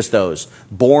 He gave us those.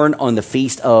 Born on the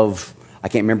feast of, I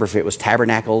can't remember if it was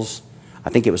Tabernacles. I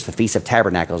think it was the Feast of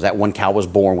Tabernacles. That one cow was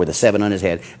born with a 7 on his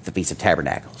head at the Feast of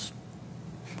Tabernacles.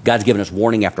 God's given us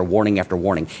warning after warning after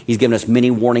warning. He's given us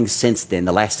many warnings since then,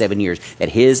 the last 7 years, that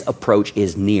his approach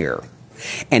is near.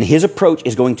 And his approach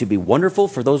is going to be wonderful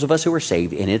for those of us who are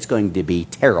saved, and it's going to be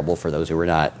terrible for those who are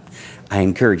not. I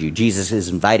encourage you. Jesus has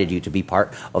invited you to be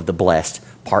part of the blessed,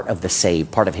 part of the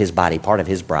saved, part of his body, part of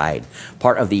his bride,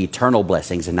 part of the eternal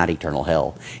blessings and not eternal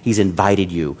hell. He's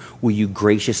invited you. Will you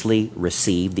graciously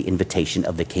receive the invitation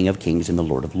of the King of Kings and the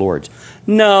Lord of Lords?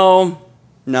 No,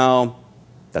 no.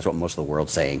 That's what most of the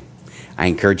world's saying. I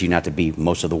encourage you not to be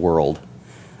most of the world.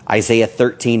 Isaiah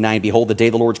 13:9, behold, the day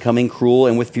of the Lord's coming, cruel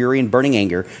and with fury and burning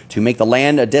anger, to make the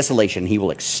land a desolation. He will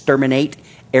exterminate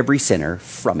every sinner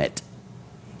from it.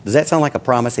 Does that sound like a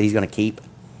promise that he's going to keep?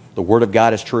 The word of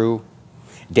God is true.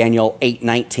 Daniel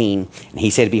 8:19, and he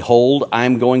said, behold,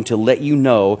 I'm going to let you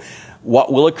know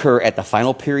what will occur at the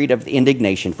final period of the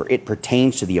indignation, for it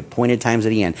pertains to the appointed times of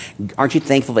the end. Aren't you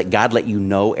thankful that God let you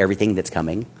know everything that's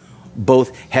coming?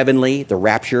 Both heavenly, the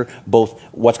rapture, both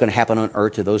what's going to happen on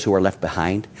earth to those who are left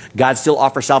behind. God still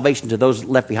offers salvation to those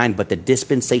left behind, but the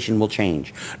dispensation will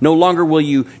change. No longer will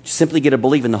you simply get to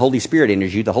believe in the Holy Spirit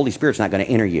enters you. The Holy Spirit's not going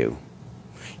to enter you.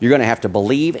 You're going to have to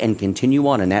believe and continue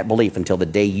on in that belief until the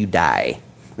day you die,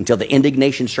 until the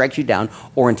indignation strikes you down,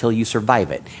 or until you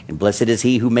survive it. And blessed is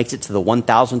he who makes it to the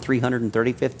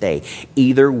 1,335th day.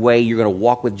 Either way, you're going to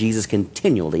walk with Jesus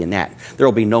continually in that. There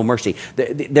will be no mercy.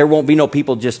 There won't be no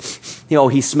people just, you know,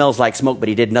 he smells like smoke, but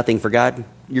he did nothing for God.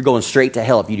 You're going straight to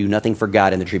hell if you do nothing for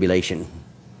God in the tribulation.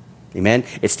 Amen?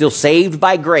 It's still saved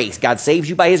by grace. God saves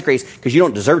you by his grace because you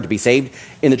don't deserve to be saved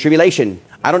in the tribulation.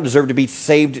 I don't deserve to be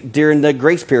saved during the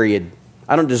grace period.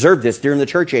 I don't deserve this during the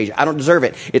church age. I don't deserve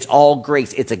it. It's all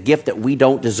grace. It's a gift that we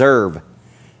don't deserve.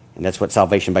 And that's what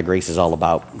salvation by grace is all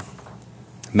about.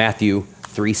 Matthew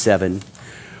 3:7.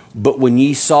 But when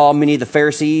ye saw many of the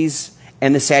Pharisees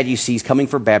and the Sadducees coming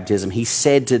for baptism, he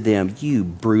said to them, you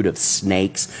brood of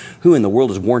snakes, who in the world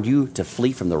has warned you to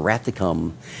flee from the wrath to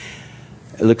come?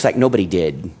 It looks like nobody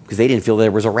did, because they didn't feel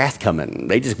there was a wrath coming.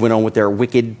 They just went on with their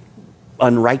wicked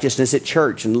unrighteousness at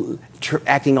church and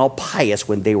acting all pious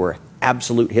when they were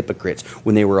absolute hypocrites,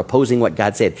 when they were opposing what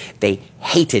God said. They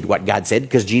hated what God said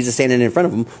because Jesus standing in front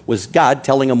of them was God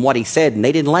telling them what he said, and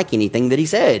they didn't like anything that he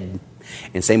said.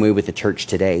 And same way with the church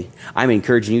today. I'm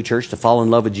encouraging you, church, to fall in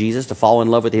love with Jesus, to fall in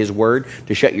love with his word,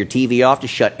 to shut your TV off, to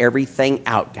shut everything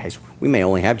out. Guys, we may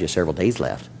only have just several days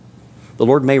left. The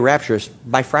Lord may rapture us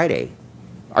by Friday.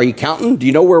 Are you counting? Do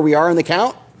you know where we are in the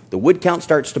count? The wood count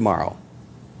starts tomorrow.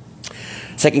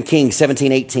 2 Kings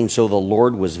 17:18. So the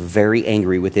Lord was very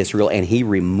angry with Israel, and he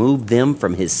removed them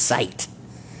from his sight.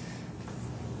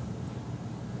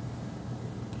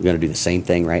 We're going to do the same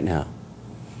thing right now.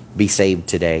 Be saved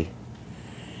today.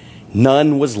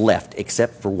 None was left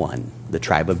except for one, the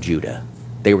tribe of Judah.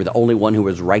 They were the only one who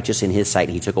was righteous in his sight.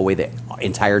 He took away the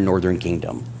entire northern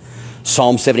kingdom.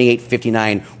 Psalm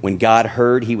 78:59, when God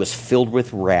heard, he was filled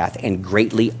with wrath and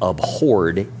greatly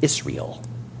abhorred Israel.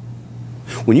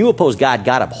 When you oppose God,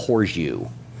 God abhors you.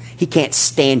 He can't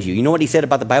stand you. You know what he said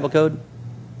about the Bible code?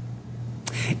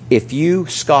 If you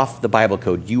scoff the Bible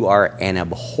code, you are an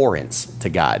abhorrence to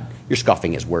God. You're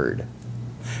scoffing his word.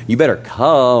 You better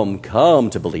come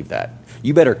to believe that.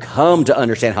 You better come to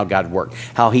understand how God worked,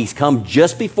 how he's come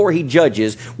just before he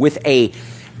judges with a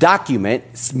document,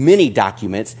 many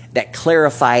documents that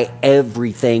clarify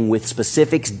everything with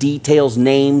specifics, details,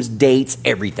 names, dates,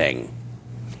 everything.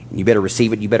 You better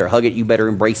receive it. You better hug it. You better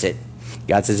embrace it.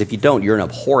 God says if you don't, you're an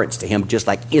abhorrence to him, just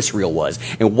like Israel was.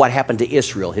 And what happened to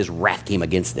Israel? His wrath came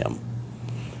against them.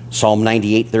 Psalm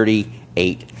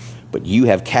 98:38. But you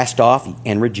have cast off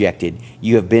and rejected.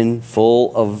 You have been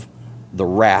full of the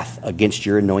wrath against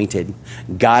your anointed.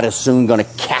 God is soon going to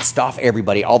cast off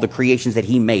everybody, all the creations that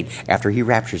he made after he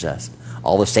raptures us.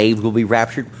 All the saved will be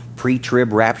raptured.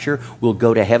 Pre-trib rapture will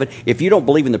go to heaven. If you don't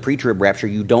believe in the pre-trib rapture,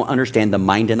 you don't understand the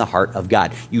mind and the heart of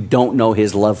God. You don't know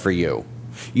his love for you.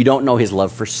 You don't know his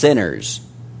love for sinners.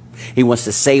 He wants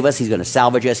to save us. He's going to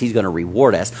salvage us. He's going to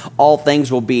reward us. All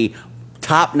things will be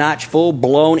top-notch,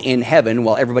 full-blown in heaven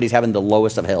while everybody's having the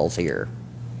lowest of hells here.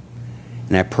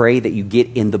 And I pray that you get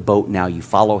in the boat now. You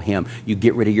follow him. You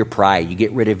get rid of your pride. You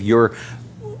get rid of your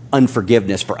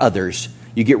unforgiveness for others.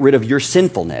 You get rid of your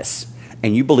sinfulness.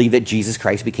 And you believe that Jesus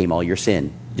Christ became all your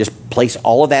sin. Just place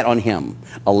all of that on him.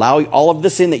 Allow all of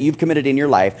the sin that you've committed in your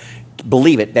life,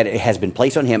 believe it, that it has been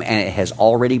placed on him and it has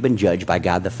already been judged by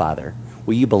God the Father.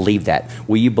 Will you believe that?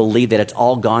 Will you believe that it's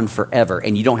all gone forever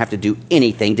and you don't have to do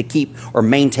anything to keep or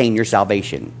maintain your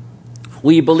salvation?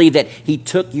 Will you believe that he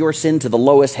took your sin to the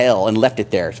lowest hell and left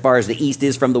it there, as far as the east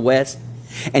is from the west?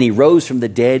 And he rose from the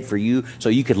dead for you so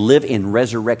you could live in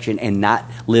resurrection and not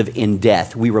live in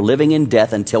death. We were living in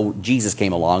death until Jesus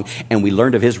came along and we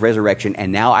learned of his resurrection,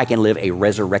 and now I can live a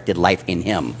resurrected life in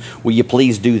him. Will you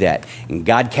please do that? And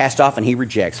God cast off and he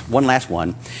rejects. One last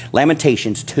one.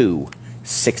 Lamentations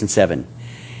 2:6-7.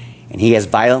 And he has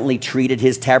violently treated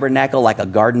his tabernacle like a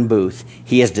garden booth.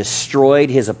 He has destroyed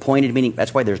his appointed meeting.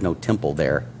 That's why there's no temple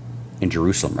there in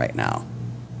Jerusalem right now.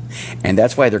 And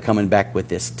that's why they're coming back with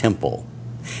this temple.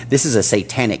 This is a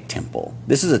satanic temple.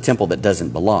 This is a temple that doesn't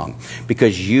belong,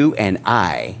 because you and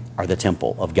I are the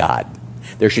temple of God.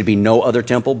 There should be no other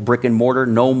temple, brick and mortar,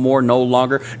 no more, no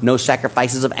longer, no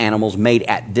sacrifices of animals made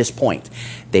at this point.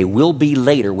 They will be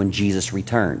later when Jesus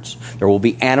returns. There will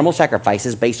be animal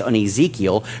sacrifices based on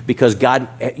Ezekiel, because God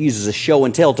uses a show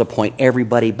and tell to point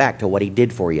everybody back to what he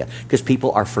did for you, because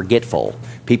people are forgetful.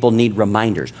 People need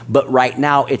reminders. But right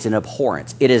now, it's an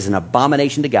abhorrence. It is an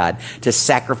abomination to God to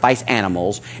sacrifice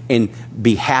animals in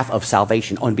behalf of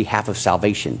salvation, on behalf of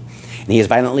salvation. And he has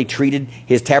violently treated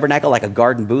his tabernacle like a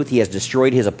garden booth. He has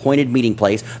destroyed his appointed meeting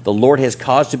place. The Lord has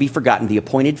caused to be forgotten the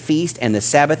appointed feast and the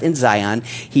Sabbath in Zion.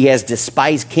 He has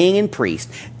despised king and priest.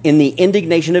 In the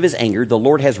indignation of his anger, the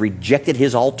Lord has rejected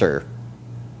his altar,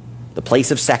 the place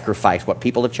of sacrifice, what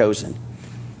people have chosen.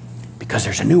 Because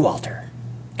there's a new altar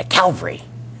at Calvary,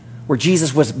 where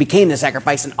Jesus became the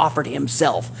sacrifice and offered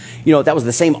himself. You know, that was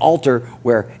the same altar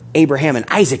where Abraham and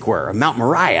Isaac were, on Mount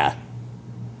Moriah.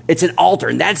 It's an altar,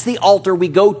 and that's the altar we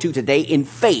go to today in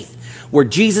faith, where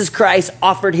Jesus Christ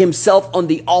offered himself on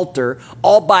the altar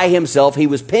all by himself. He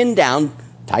was pinned down,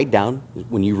 tied down.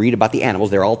 When you read about the animals,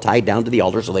 they're all tied down to the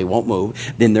altar so they won't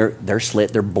move. Then they're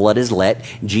slit. Their blood is let.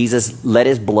 Jesus let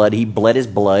his blood. He bled his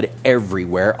blood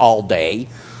everywhere all day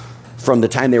from the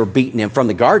time they were beating him from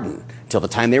the garden till the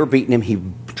time they were beating him. He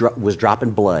was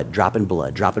dropping blood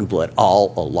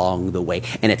all along the way.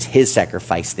 And it's his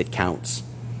sacrifice that counts.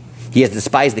 He has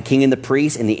despised the king and the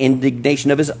priest in the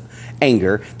indignation of his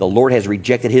anger. The Lord has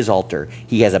rejected his altar.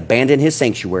 He has abandoned his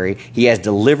sanctuary. He has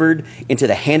delivered into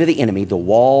the hand of the enemy the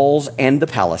walls and the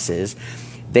palaces.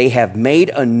 They have made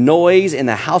a noise in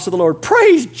the house of the Lord.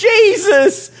 Praise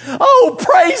Jesus! Oh,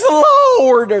 praise the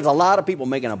Lord! There's a lot of people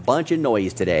making a bunch of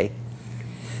noise today.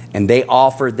 And they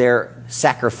offer their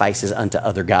sacrifices unto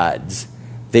other gods.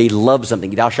 They love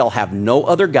something. Thou shalt have no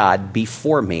other God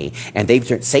before me. And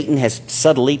Satan has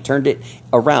subtly turned it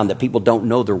around that people don't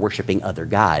know they're worshiping other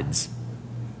gods.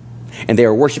 And they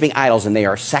are worshiping idols, and they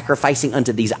are sacrificing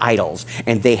unto these idols.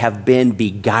 And they have been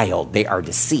beguiled. They are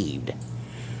deceived.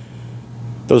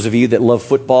 Those of you that love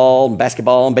football, and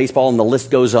basketball, and baseball, and the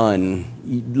list goes on.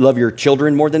 You love your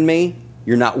children more than me?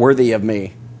 You're not worthy of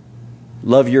me.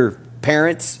 Love your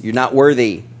parents? You're not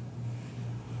worthy.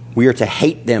 We are to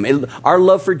hate them. Our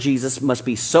love for Jesus must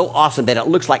be so awesome that it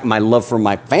looks like my love for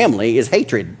my family is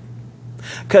hatred.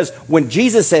 Because when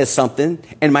Jesus says something,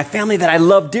 and my family that I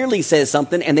love dearly says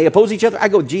something, and they oppose each other, I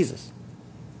go with Jesus.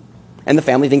 And the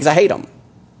family thinks I hate them.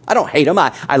 I don't hate them.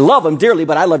 I love them dearly,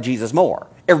 but I love Jesus more.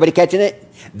 Everybody catching it?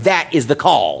 That is the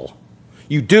call.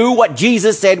 You do what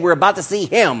Jesus said. We're about to see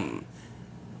him.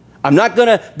 I'm not going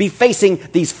to be facing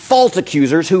these false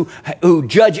accusers who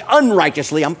judge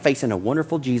unrighteously. I'm facing a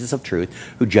wonderful Jesus of truth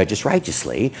who judges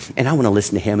righteously. And I want to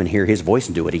listen to him and hear his voice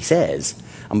and do what he says.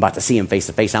 I'm about to see him face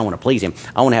to face. I want to please him.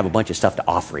 I want to have a bunch of stuff to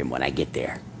offer him when I get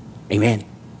there. Amen.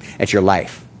 That's your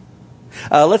life.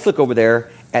 Let's look over there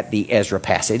at the Ezra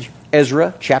passage.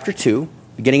 Ezra chapter 2,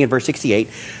 beginning in verse 68.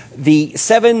 The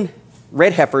 7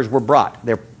 red heifers were brought.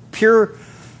 They're pure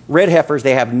red heifers.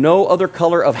 They have no other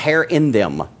color of hair in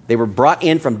them. They were brought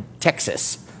in from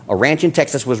Texas. A ranch in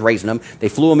Texas was raising them. They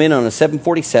flew them in on a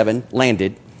 747,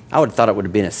 landed. I would have thought it would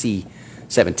have been a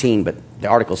C-17, but the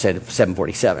article said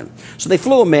 747. So they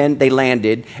flew them in, they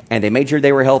landed, and they made sure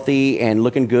they were healthy and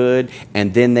looking good,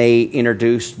 and then they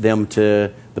introduced them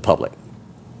to the public.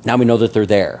 Now we know that they're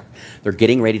there. They're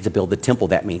getting ready to build the temple.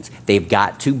 That means they've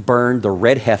got to burn the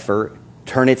red heifer,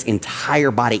 turn its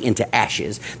entire body into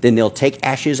ashes. Then they'll take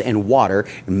ashes and water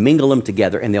and mingle them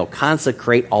together, and they'll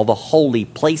consecrate all the holy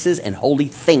places and holy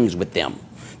things with them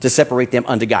to separate them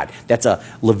unto God. That's a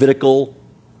Levitical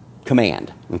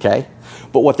command, okay?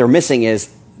 But what they're missing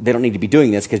is they don't need to be doing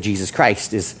this because Jesus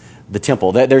Christ is the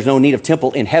temple. There's no need of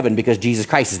temple in heaven because Jesus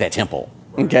Christ is that temple,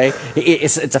 okay?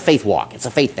 It's a faith walk. It's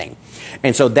a faith thing.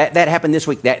 And so that happened this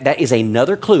week. That is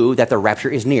another clue that the rapture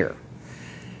is near.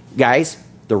 Guys,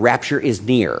 the rapture is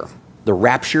near. The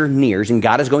rapture nears, and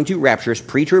God is going to rapture us,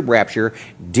 pre-trib rapture,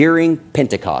 during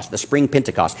Pentecost, the spring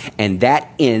Pentecost. And that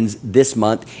ends this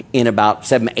month in about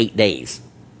 7-8 days.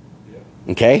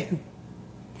 Okay?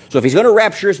 So if he's going to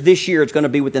rapture us this year, it's going to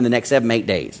be within the next 7-8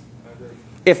 days.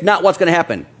 If not, what's going to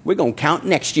happen? We're going to count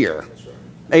next year.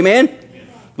 Amen?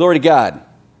 Glory to God.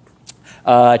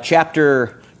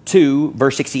 Chapter 2,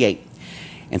 verse 68.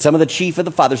 And some of the chief of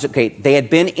the fathers, okay, they had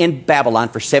been in Babylon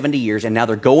for 70 years, and now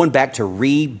they're going back to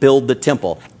rebuild the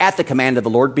temple at the command of the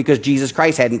Lord because Jesus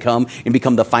Christ hadn't come and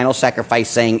become the final sacrifice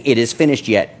saying it is finished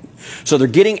yet. So they're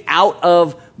getting out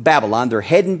of Babylon. They're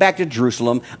heading back to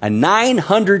Jerusalem, a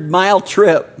 900-mile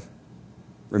trip.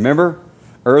 Remember?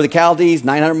 Ur of the Chaldees,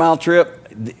 900-mile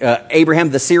trip. Abraham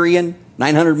the Syrian,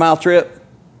 900-mile trip.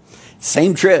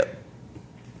 Same trip.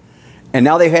 And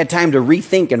now they've had time to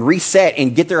rethink and reset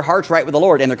and get their hearts right with the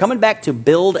Lord. And they're coming back to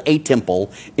build a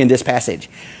temple in this passage.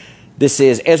 This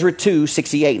is Ezra 2,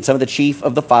 68. And some of the chief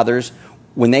of the fathers,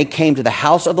 when they came to the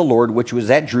house of the Lord, which was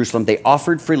at Jerusalem, they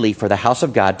offered freely for the house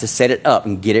of God to set it up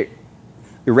and get it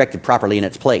erected properly in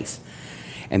its place.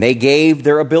 And they gave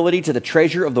their ability to the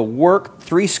treasure of the work,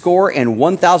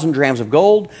 61,000 drams of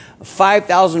gold,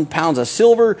 5,000 pounds of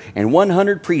silver, and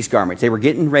 100 priest garments. They were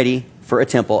getting ready for a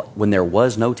temple when there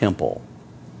was no temple.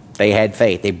 They had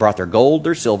faith. They brought their gold,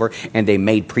 their silver, and they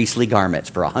made priestly garments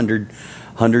for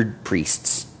 100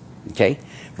 priests. Okay?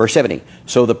 Verse 70.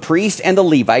 So the priests and the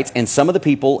Levites and some of the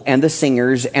people and the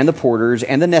singers and the porters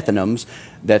and the Nethinims,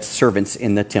 that's servants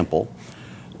in the temple,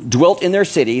 dwelt in their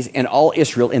cities, and all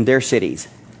Israel in their cities.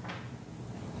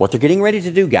 What they're getting ready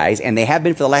to do, guys, and they have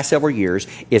been for the last several years,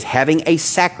 is having a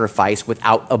sacrifice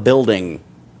without a building.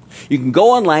 You can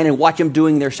go online and watch them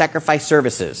doing their sacrifice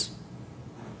services.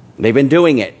 They've been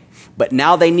doing it. But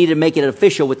now they need to make it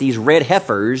official with these red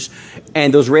heifers,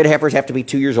 and those red heifers have to be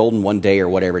 2 years old in one day or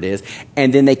whatever it is.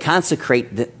 And then they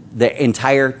consecrate the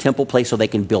entire temple place so they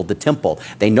can build the temple.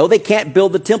 They know they can't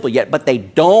build the temple yet, but they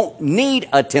don't need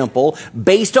a temple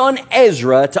based on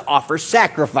Ezra to offer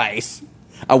sacrifice.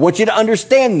 I want you to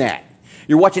understand that.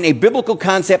 You're watching a biblical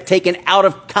concept taken out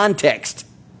of context.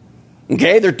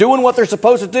 Okay, they're doing what they're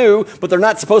supposed to do, but they're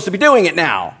not supposed to be doing it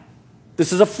now.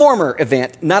 This is a former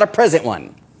event, not a present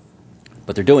one.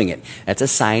 But they're doing it. That's a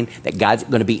sign that God's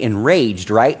going to be enraged,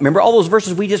 right? Remember all those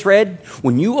verses we just read?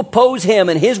 When you oppose him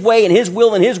and his way and his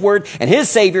will and his word and his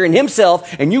Savior and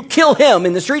himself, and you kill him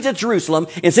in the streets of Jerusalem,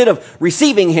 instead of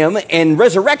receiving him in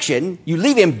resurrection, you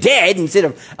leave him dead instead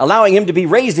of allowing him to be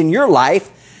raised in your life,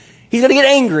 he's going to get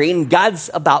angry, and God's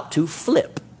about to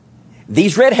flip.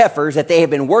 These red heifers that they have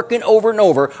been working over and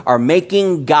over are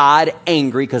making God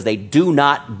angry because they do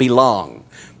not belong.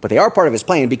 But they are part of his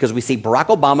plan, because we see Barack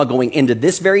Obama going into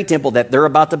this very temple that they're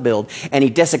about to build, and he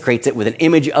desecrates it with an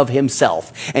image of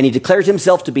himself. And he declares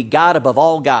himself to be God above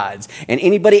all gods. And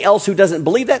anybody else who doesn't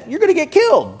believe that, you're going to get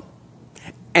killed.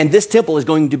 And this temple is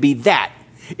going to be that.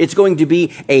 It's going to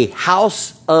be a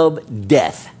house of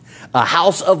death, a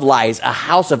house of lies, a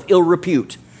house of ill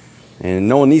repute. And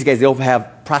knowing these guys, they'll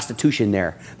have prostitution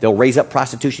there. They'll raise up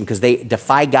prostitution because they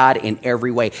defy God in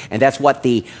every way. And that's what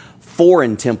the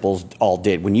foreign temples all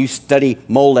did. When you study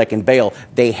Molech and Baal,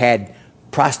 they had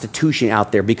prostitution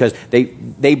out there because they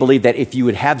believed that if you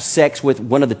would have sex with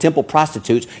one of the temple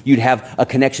prostitutes, you'd have a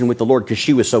connection with the Lord because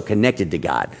she was so connected to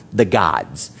God, the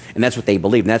gods. And that's what they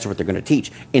believe, and that's what they're going to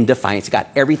teach in defiance of God.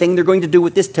 Everything they're going to do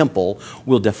with this temple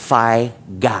will defy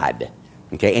God.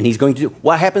 Okay, and he's going to do,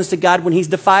 what happens to God when he's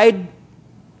defied?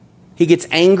 He gets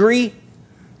angry.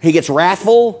 He gets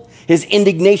wrathful. His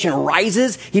indignation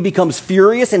rises. He becomes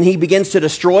furious, and he begins to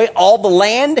destroy all the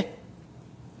land.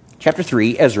 Chapter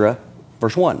 3, Ezra,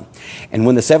 verse 1. And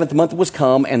when the 7th month was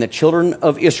come, and the children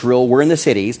of Israel were in the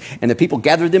cities, and the people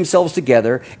gathered themselves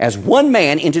together as one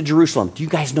man into Jerusalem. Do you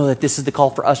guys know that this is the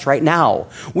call for us right now?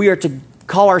 We are to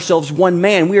call ourselves one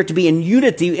man. We are to be in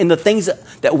unity in the things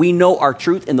that we know are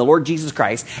truth in the Lord Jesus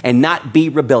Christ, and not be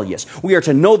rebellious. We are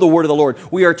to know the word of the Lord.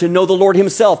 We are to know the Lord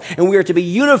himself, and we are to be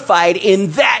unified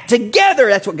in that together.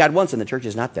 That's what God wants, and the church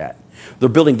is not that. They're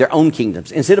building their own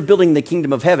kingdoms. Instead of building the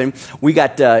kingdom of heaven, we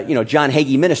got John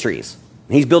Hagee Ministries.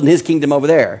 He's building his kingdom over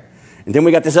there. And then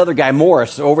we got this other guy,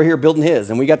 Morris, over here building his.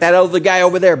 And we got that other guy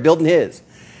over there building his.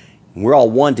 We're all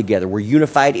one together. We're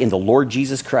unified in the Lord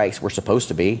Jesus Christ. We're supposed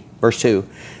to be. Verse 2.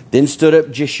 Then stood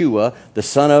up Jeshua, the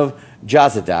son of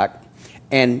Jozadak,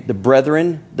 and the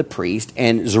brethren, the priest,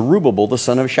 and Zerubbabel, the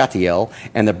son of Shealtiel,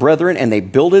 and the brethren, and they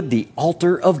builded the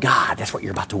altar of God. That's what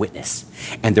you're about to witness.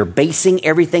 And they're basing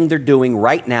everything they're doing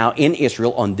right now in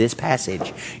Israel on this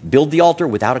passage. Build the altar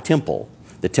without a temple.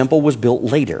 The temple was built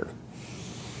later.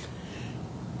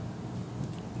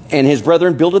 And his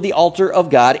brethren builded the altar of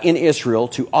God in Israel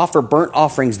to offer burnt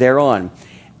offerings thereon,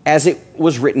 as it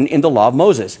was written in the law of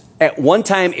Moses. At one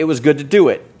time, it was good to do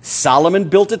it. Solomon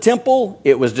built a temple,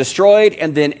 it was destroyed,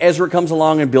 and then Ezra comes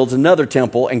along and builds another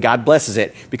temple, and God blesses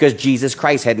it because Jesus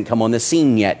Christ hadn't come on the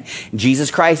scene yet.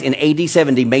 Jesus Christ in AD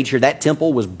 70 made sure that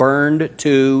temple was burned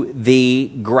to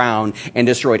the ground and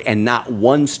destroyed, and not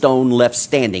one stone left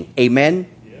standing. Amen?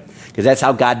 Because that's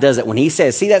how God does it. When he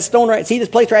says, see that stone right, see this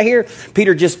place right here?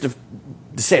 Peter just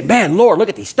said, man, Lord, look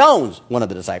at these stones. One of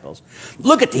the disciples.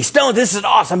 Look at these stones. This is an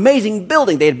awesome, amazing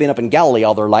building. They had been up in Galilee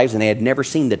all their lives, and they had never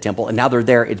seen the temple. And now they're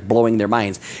there. It's blowing their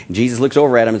minds. And Jesus looks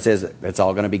over at them and says, it's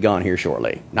all going to be gone here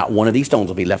shortly. Not one of these stones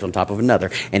will be left on top of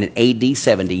another. And in AD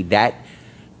 70, that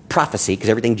prophecy, because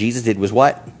everything Jesus did was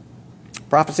what?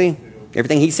 Prophecy.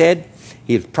 Everything he said,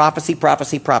 he was prophecy,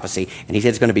 prophecy, prophecy. And he said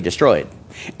it's going to be destroyed.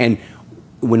 And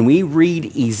when we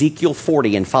read Ezekiel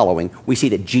 40 and following, we see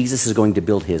that Jesus is going to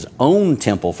build his own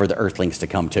temple for the earthlings to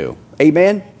come to.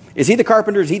 Amen? Is he the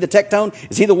carpenter? Is he the tectone?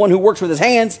 Is he the one who works with his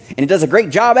hands and he does a great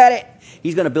job at it?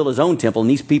 He's going to build his own temple, and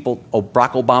these people,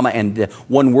 Barack Obama and the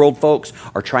one world folks,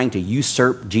 are trying to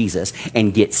usurp Jesus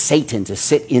and get Satan to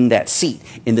sit in that seat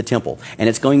in the temple. And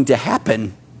it's going to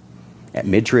happen at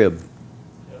mid-trib.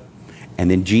 And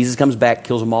then Jesus comes back,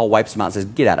 kills them all, wipes them out, and says,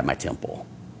 get out of my temple.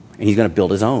 And he's going to build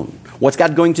his own. What's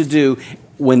God going to do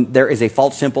when there is a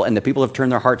false temple and the people have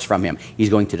turned their hearts from him? He's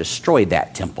going to destroy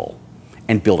that temple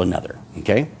and build another.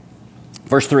 Okay?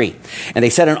 Verse 3. And they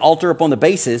set an altar upon the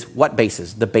bases. What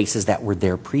bases? The bases that were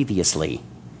there previously.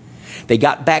 They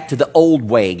got back to the old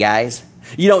way, guys.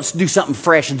 You don't do something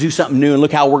fresh and do something new and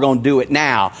look how we're going to do it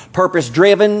now. Purpose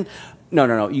driven.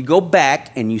 No. You go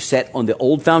back and you set on the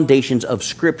old foundations of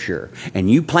Scripture. And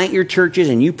you plant your churches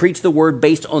and you preach the word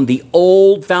based on the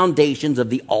old foundations of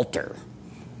the altar.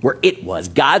 where it was.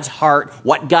 God's heart,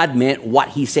 what God meant, what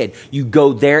he said. You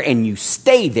go there and you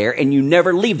stay there and you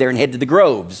never leave there and head to the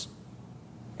groves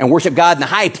and worship God in the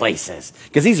high places,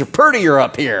 because these are prettier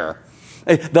up here.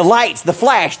 The lights, the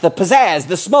flash, the pizzazz,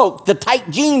 the smoke, the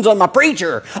tight jeans on my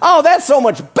preacher. Oh, that's so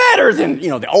much better than,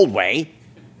 the old way.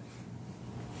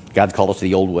 God's called us to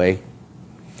the old way.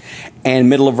 And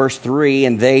middle of verse 3,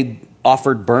 and they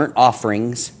offered burnt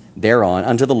offerings thereon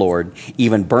unto the Lord,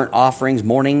 even burnt offerings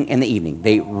morning and the evening.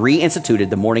 They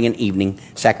reinstituted the morning and evening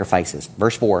sacrifices.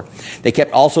 Verse 4, they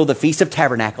kept also the Feast of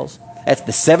Tabernacles. That's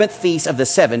the seventh feast of the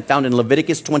seven found in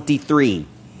Leviticus 23.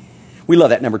 We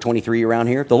love that number 23 around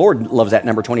here. The Lord loves that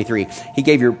number 23. He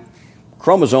gave your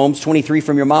chromosomes 23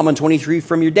 from your mama and 23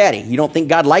 from your daddy. You don't think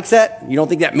God likes that? You don't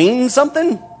think that means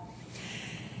something?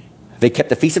 They kept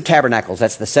the Feast of Tabernacles.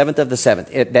 That's the seventh of the seventh.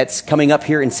 That's coming up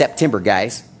here in September,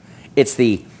 guys. It's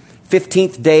the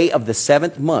 15th day of the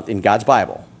seventh month in God's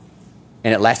Bible.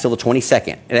 And it lasts till the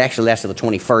 22nd. It actually lasts till the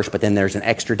 21st, but then there's an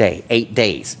extra day, 8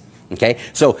 days. Okay?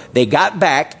 So they got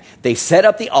back, they set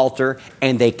up the altar,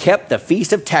 and they kept the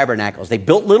Feast of Tabernacles. They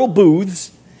built little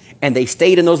booths, and they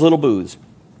stayed in those little booths.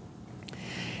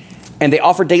 And they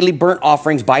offered daily burnt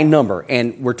offerings by number.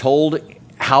 And we're told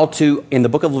how to, in the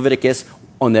book of Leviticus,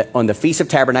 on the Feast of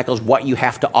Tabernacles, what you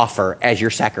have to offer as your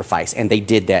sacrifice. And they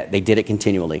did that. They did it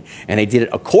continually. And they did it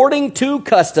according to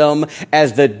custom,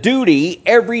 as the duty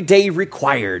every day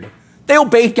required. They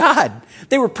obeyed God.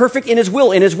 They were perfect in his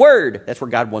will, in his word. That's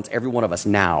where God wants every one of us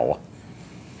now.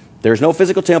 There's no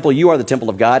physical temple. You are the temple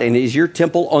of God, and it is your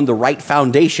temple on the right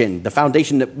foundation, the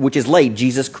foundation which is laid,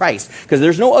 Jesus Christ. Because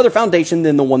there's no other foundation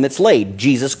than the one that's laid,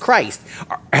 Jesus Christ.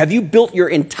 Have you built your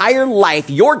entire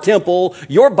life, your temple,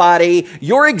 your body,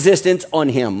 your existence on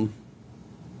him?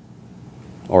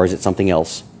 Or is it something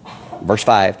else? Verse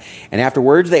 5, and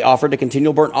afterwards they offered a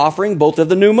continual burnt offering, both of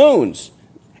the new moons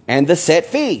and the set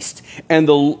feast, and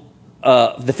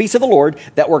the feast of the Lord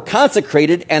that were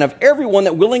consecrated, and of everyone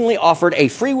that willingly offered a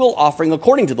free will offering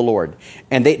according to the Lord.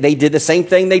 And they did the same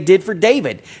thing they did for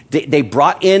David. They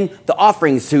brought in the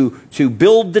offerings to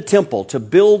build the temple, to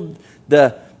build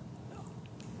the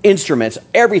instruments,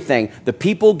 everything. The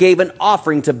people gave an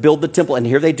offering to build the temple. And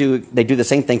here they do the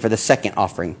same thing for the second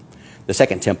offering, the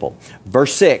second temple.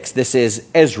 Verse 6, this is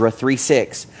Ezra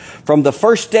 3:6. From the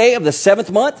first day of the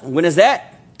seventh month, when is that?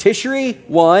 Tishri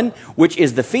 1, which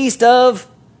is the Feast of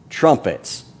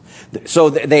Trumpets.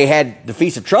 So they had the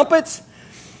Feast of Trumpets.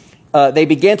 They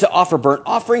began to offer burnt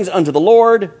offerings unto the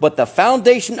Lord, but the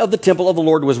foundation of the temple of the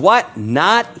Lord was what?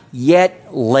 Not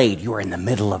yet laid. You are in the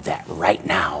middle of that right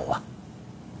now.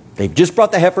 They've just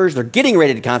brought the heifers. They're getting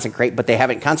ready to consecrate, but they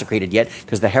haven't consecrated yet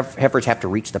because the heifers have to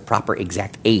reach the proper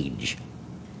exact age.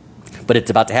 But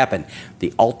it's about to happen.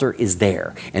 The altar is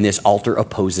there, and this altar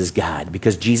opposes God,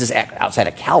 because Jesus, outside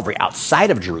of Calvary,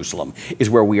 outside of Jerusalem, is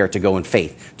where we are to go in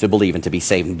faith, to believe and to be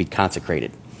saved and be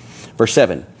consecrated. Verse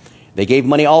 7, they gave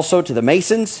money also to the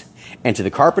masons and to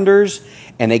the carpenters,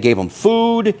 and they gave them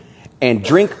food and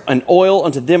drink and oil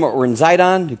unto them that were in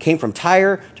Zidon, who came from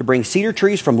Tyre, to bring cedar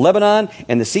trees from Lebanon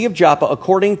and the Sea of Joppa,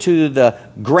 according to the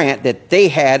grant that they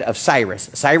had of Cyrus.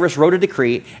 Cyrus wrote a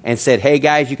decree and said, hey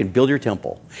guys, you can build your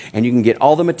temple, and you can get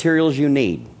all the materials you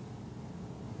need.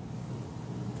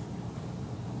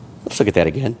 Let's look at that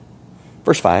again.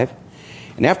 Verse 5,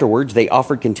 and afterwards they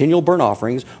offered continual burnt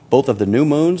offerings, both of the new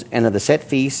moons and of the set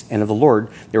feasts, and of the Lord.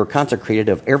 They were consecrated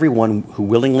of everyone who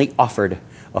willingly offered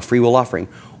a free will offering.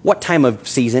 What time of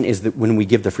season is when we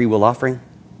give the free will offering?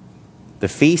 The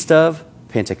Feast of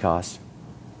Pentecost.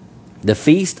 The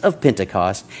Feast of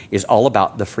Pentecost is all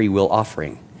about the free will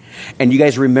offering. And you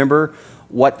guys remember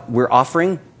what we're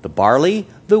offering? The barley,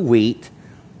 the wheat,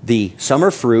 the summer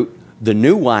fruit, the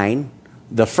new wine,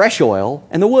 the fresh oil,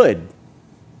 and the wood.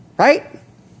 Right?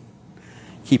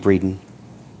 Keep reading.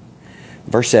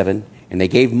 Verse 7, and they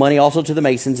gave money also to the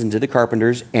masons and to the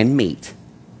carpenters, and meat.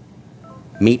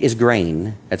 Meat is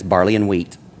grain. That's barley and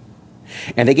wheat.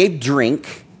 And they gave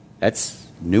drink. That's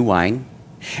new wine.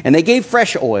 And they gave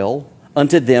fresh oil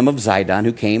unto them of Zidon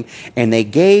who came. And they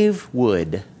gave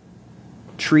wood,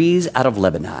 trees out of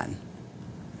Lebanon.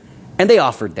 And they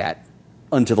offered that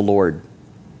unto the Lord.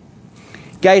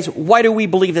 Guys, why do we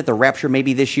believe that the rapture may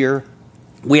be this year?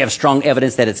 We have strong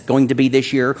evidence that it's going to be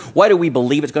this year. Why do we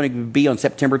believe it's going to be on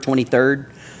September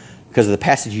 23rd? Because of the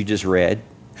passage you just read.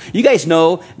 You guys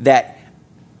know that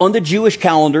on the Jewish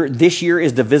calendar, this year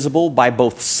is divisible by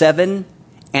both 7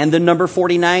 and the number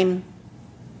 49.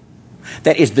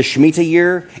 That is the Shemitah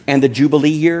year and the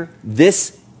Jubilee year.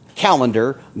 This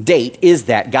calendar date is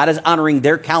that. God is honoring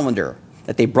their calendar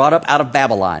that they brought up out of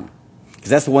Babylon, because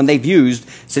that's the one they've used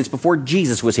since before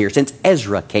Jesus was here, since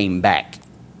Ezra came back.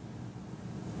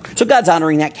 So God's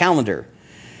honoring that calendar.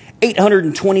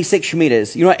 826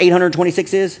 Shemitahs. You know what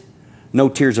 826 is? No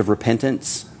tears of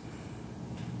repentance.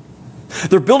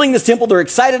 They're building this temple. They're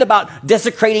excited about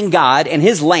desecrating God and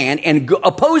his land and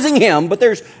opposing him, but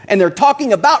they're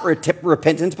talking about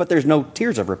repentance, but there's no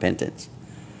tears of repentance.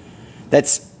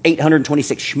 That's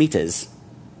 826 Shemitahs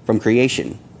from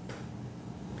creation.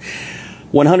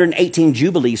 118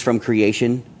 Jubilees from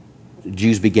creation.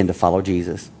 Jews begin to follow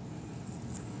Jesus.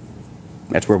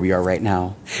 That's where we are right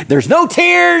now. There's no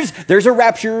tears, there's a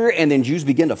rapture, and then Jews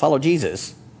begin to follow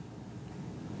Jesus.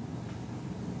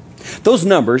 Those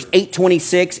numbers,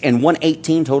 826 and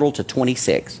 118, total to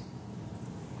 26.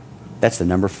 That's the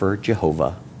number for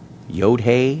Jehovah.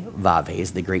 Yod-He Vav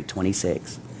is the great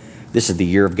 26. This is the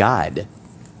year of God.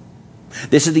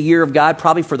 This is the year of God,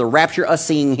 probably for the rapture, us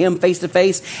seeing him face to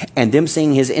face, and them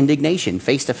seeing his indignation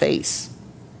face to face.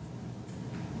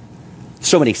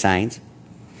 So many signs.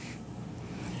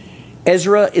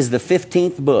 Ezra is the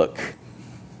 15th book,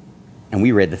 and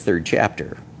we read the 3rd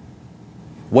chapter.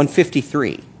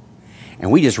 153.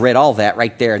 And we just read all that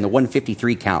right there in the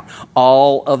 153 count.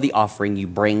 All of the offering you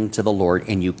bring to the Lord,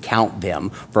 and you count them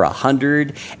for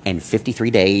 153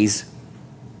 days.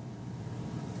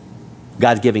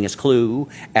 God's giving us clue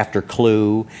after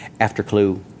clue after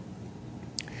clue.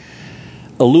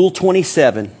 Elul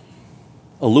 27.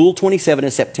 Elul 27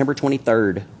 is September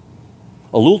 23rd.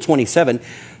 Elul 27,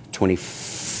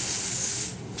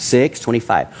 26,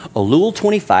 25. Elul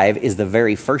 25 is the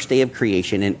very first day of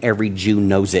creation, and every Jew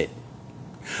knows it.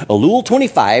 Elul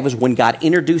 25 is when God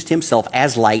introduced himself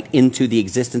as light into the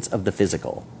existence of the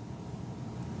physical.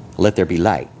 Let there be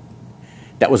light.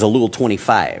 That was Elul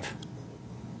 25.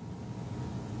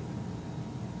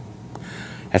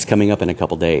 That's coming up in a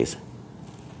couple days.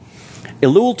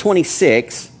 Elul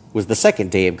 26 was the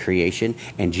second day of creation,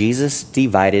 and Jesus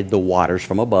divided the waters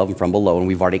from above and from below, and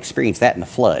we've already experienced that in the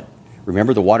flood.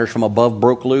 Remember, the waters from above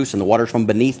broke loose, and the waters from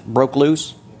beneath broke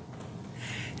loose?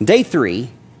 In day 3,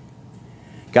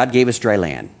 God gave us dry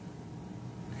land.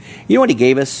 You know what he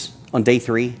gave us on day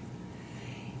 3?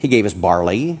 He gave us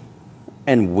barley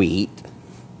and wheat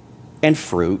and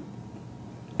fruit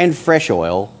and fresh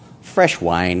oil, fresh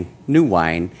wine, new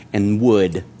wine, and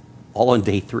wood, all on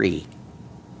day 3.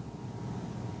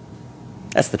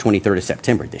 That's the 23rd of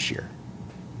September this year.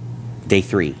 Day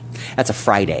 3. That's a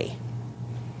Friday.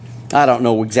 I don't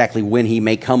know exactly when he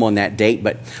may come on that date,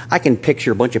 but I can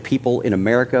picture a bunch of people in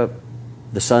America.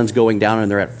 The sun's going down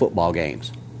and they're at football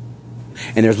games.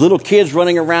 And there's little kids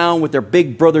running around with their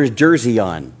big brother's jersey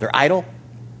on, their idol.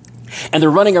 And they're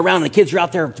running around, and the kids are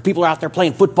out there, the people are out there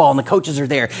playing football, and the coaches are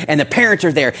there, and the parents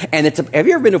are there. And have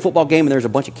you ever been to a football game and there's a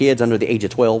bunch of kids under the age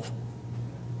of 12?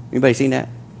 Anybody seen that?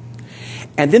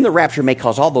 And then the rapture may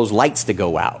cause all those lights to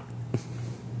go out.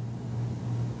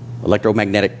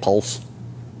 Electromagnetic pulse.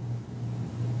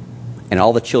 And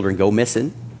all the children go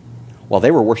missing while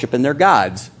they were worshiping their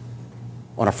gods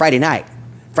on a Friday night.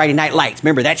 Friday Night Lights.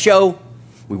 Remember that show?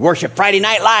 We worship Friday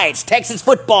Night Lights, Texas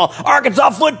football, Arkansas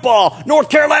football, North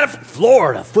Carolina,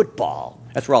 Florida football.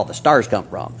 That's where all the stars come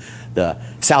from. The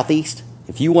Southeast.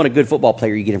 If you want a good football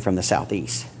player, you get him from the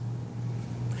Southeast.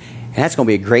 And that's going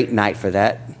to be a great night for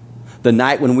that. The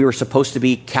night when we were supposed to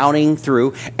be counting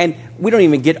through, and we don't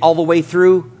even get all the way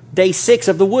through day 6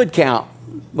 of the wood count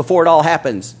before it all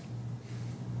happens.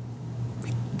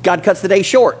 God cuts the day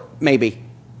short, maybe.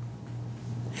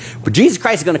 But Jesus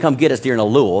Christ is going to come get us during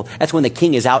Elul. That's when the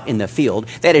king is out in the field.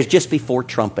 That is just before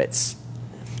trumpets.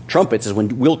 Trumpets is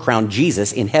when we'll crown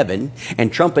Jesus in heaven,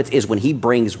 and trumpets is when he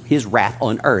brings his wrath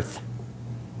on earth.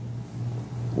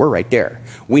 We're right there.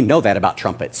 We know that about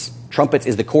trumpets. Trumpets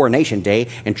is the coronation day,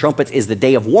 and trumpets is the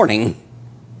day of warning.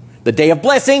 The day of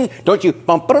blessing. Don't you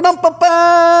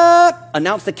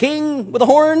announce the king with a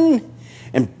horn?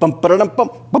 And the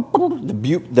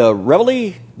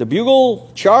reveille, the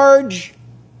bugle charge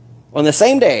on the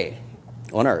same day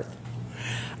on earth.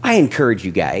 I encourage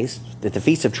you guys that the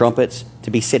Feast of Trumpets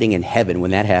to be sitting in heaven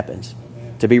when that happens.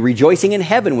 To be rejoicing in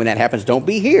heaven when that happens. Don't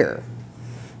be here.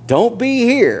 Don't be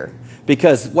here.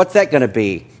 Because what's that going to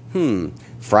be?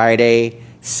 Friday,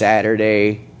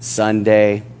 Saturday,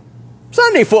 Sunday.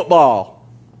 Sunday football.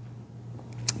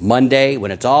 Monday,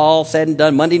 when it's all said and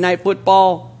done, Monday night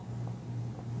football.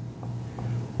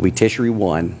 We Tishri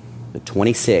 1, the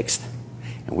 26th.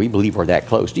 And we believe we're that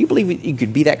close. Do you believe you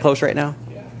could be that close right now?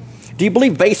 Yeah. Do you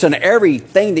believe based on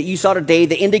everything that you saw today,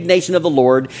 the indignation of the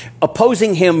Lord,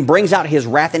 opposing him brings out his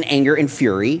wrath and anger and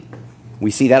fury? We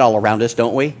see that all around us,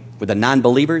 don't we? With the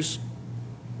non-believers.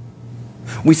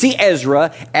 We see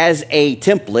Ezra as a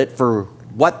template for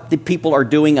what the people are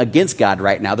doing against God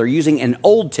right now. They're using an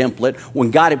old template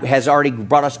when God has already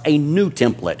brought us a new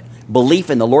template. belief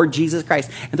in the Lord Jesus Christ,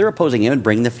 and they're opposing him and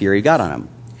bringing the fury of God on him.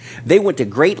 They went to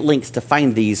great lengths to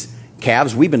find these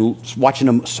calves. We've been watching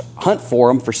them hunt for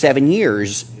them for 7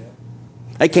 years.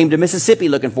 They came to Mississippi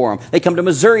looking for them. They come to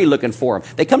Missouri looking for them.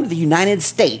 They come to the United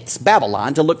States,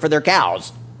 Babylon, to look for their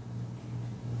cows.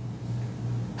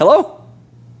 Hello?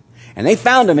 And they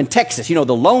found them in Texas, you know,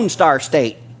 the Lone Star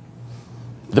State.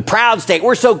 The proud state.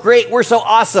 We're so great. We're so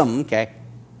awesome. Okay.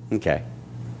 Okay.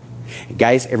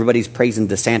 Guys, everybody's praising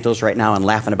DeSantis right now and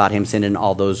laughing about him sending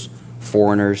all those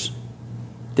foreigners.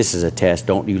 This is a test.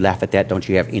 Don't you laugh at that. Don't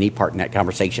you have any part in that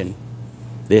conversation.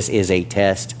 This is a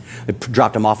test. They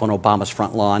dropped him off on Obama's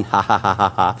front lawn. Ha, ha, ha, ha,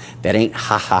 ha. That ain't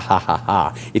ha, ha, ha, ha,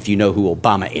 ha, if you know who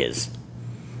Obama is.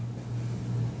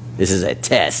 This is a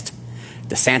test.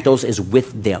 DeSantis is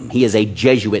with them. He is a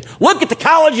Jesuit. Look at the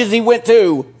colleges he went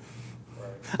to.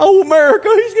 Oh, America,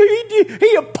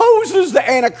 he opposes the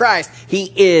Antichrist.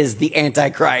 He is the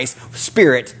Antichrist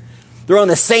spirit. They're on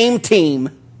the same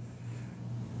team.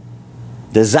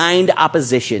 Designed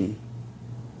opposition.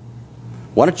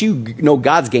 Why don't you know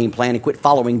God's game plan and quit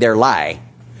following their lie?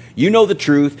 You know the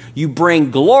truth. You bring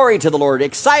glory to the Lord,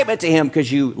 excitement to him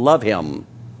because you love him.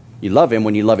 You love him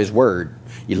when you love his word.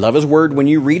 You love his word when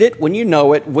you read it, when you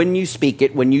know it, when you speak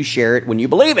it, when you share it, when you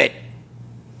believe it.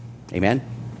 Amen.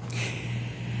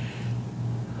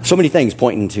 So many things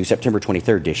pointing to September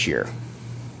 23rd this year.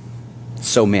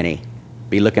 So many.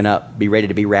 Be looking up. Be ready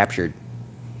to be raptured.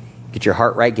 Get your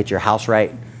heart right. Get your house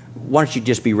right. Why don't you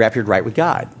just be raptured right with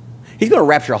God? He's going to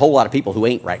rapture a whole lot of people who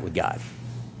ain't right with God.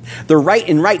 They're right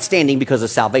in right standing because of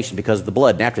salvation, because of the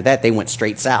blood. And after that, they went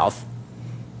straight south.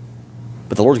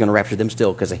 But the Lord's going to rapture them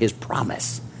still because of his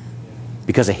promise,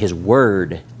 because of his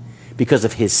word, because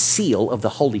of his seal of the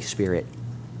Holy Spirit.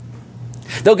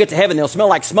 They'll get to heaven. They'll smell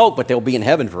like smoke, but they'll be in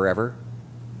heaven forever.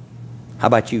 How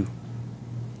about you?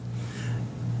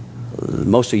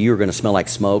 Most of you are going to smell like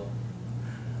smoke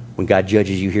when God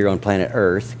judges you here on planet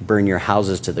Earth, burn your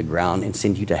houses to the ground and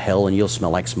send you to hell, and you'll smell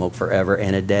like smoke forever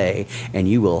and a day. And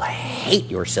you will hate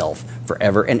yourself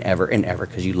forever and ever and ever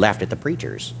because you laughed at the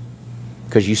preachers,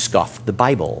 because you scoffed the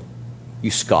Bible.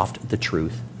 You scoffed the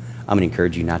truth. I'm going to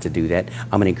encourage you not to do that.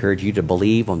 I'm going to encourage you to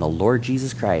believe on the Lord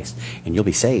Jesus Christ, and you'll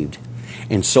be saved.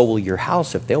 And so will your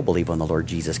house if they'll believe on the Lord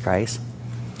Jesus Christ.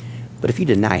 But if you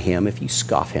deny him, if you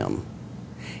scoff him,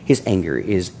 his anger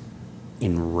is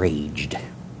enraged.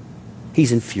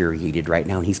 He's infuriated right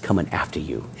now, and he's coming after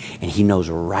you. And he knows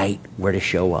right where to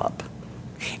show up.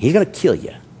 He's going to kill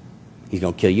you. He's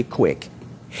going to kill you quick.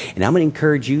 And I'm going to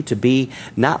encourage you to be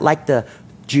not like the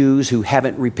Jews who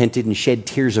haven't repented and shed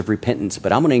tears of repentance,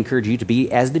 but I'm going to encourage you to be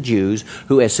as the Jews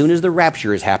who, as soon as the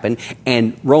rapture has happened,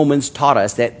 and Romans taught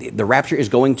us that the rapture is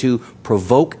going to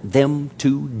provoke them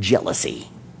to jealousy.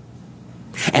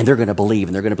 And they're going to believe,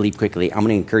 and they're going to believe quickly. I'm going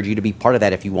to encourage you to be part of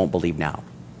that if you won't believe now.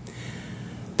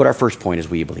 But our first point is,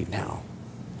 will you believe now?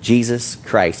 Jesus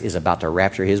Christ is about to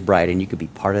rapture his bride, and you could be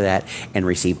part of that and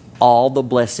receive all the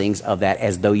blessings of that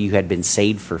as though you had been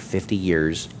saved for 50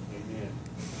 years.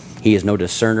 He is no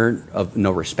discerner of,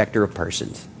 no respecter of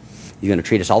persons. He's going to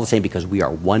treat us all the same because we are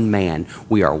one man.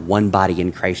 We are one body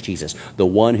in Christ Jesus. The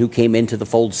one who came into the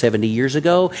fold 70 years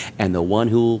ago and the one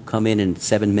who will come in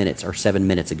 7 minutes or 7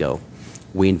 minutes ago.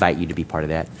 We invite you to be part of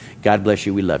that. God bless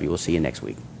you. We love you. We'll see you next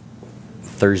week.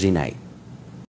 Thursday night.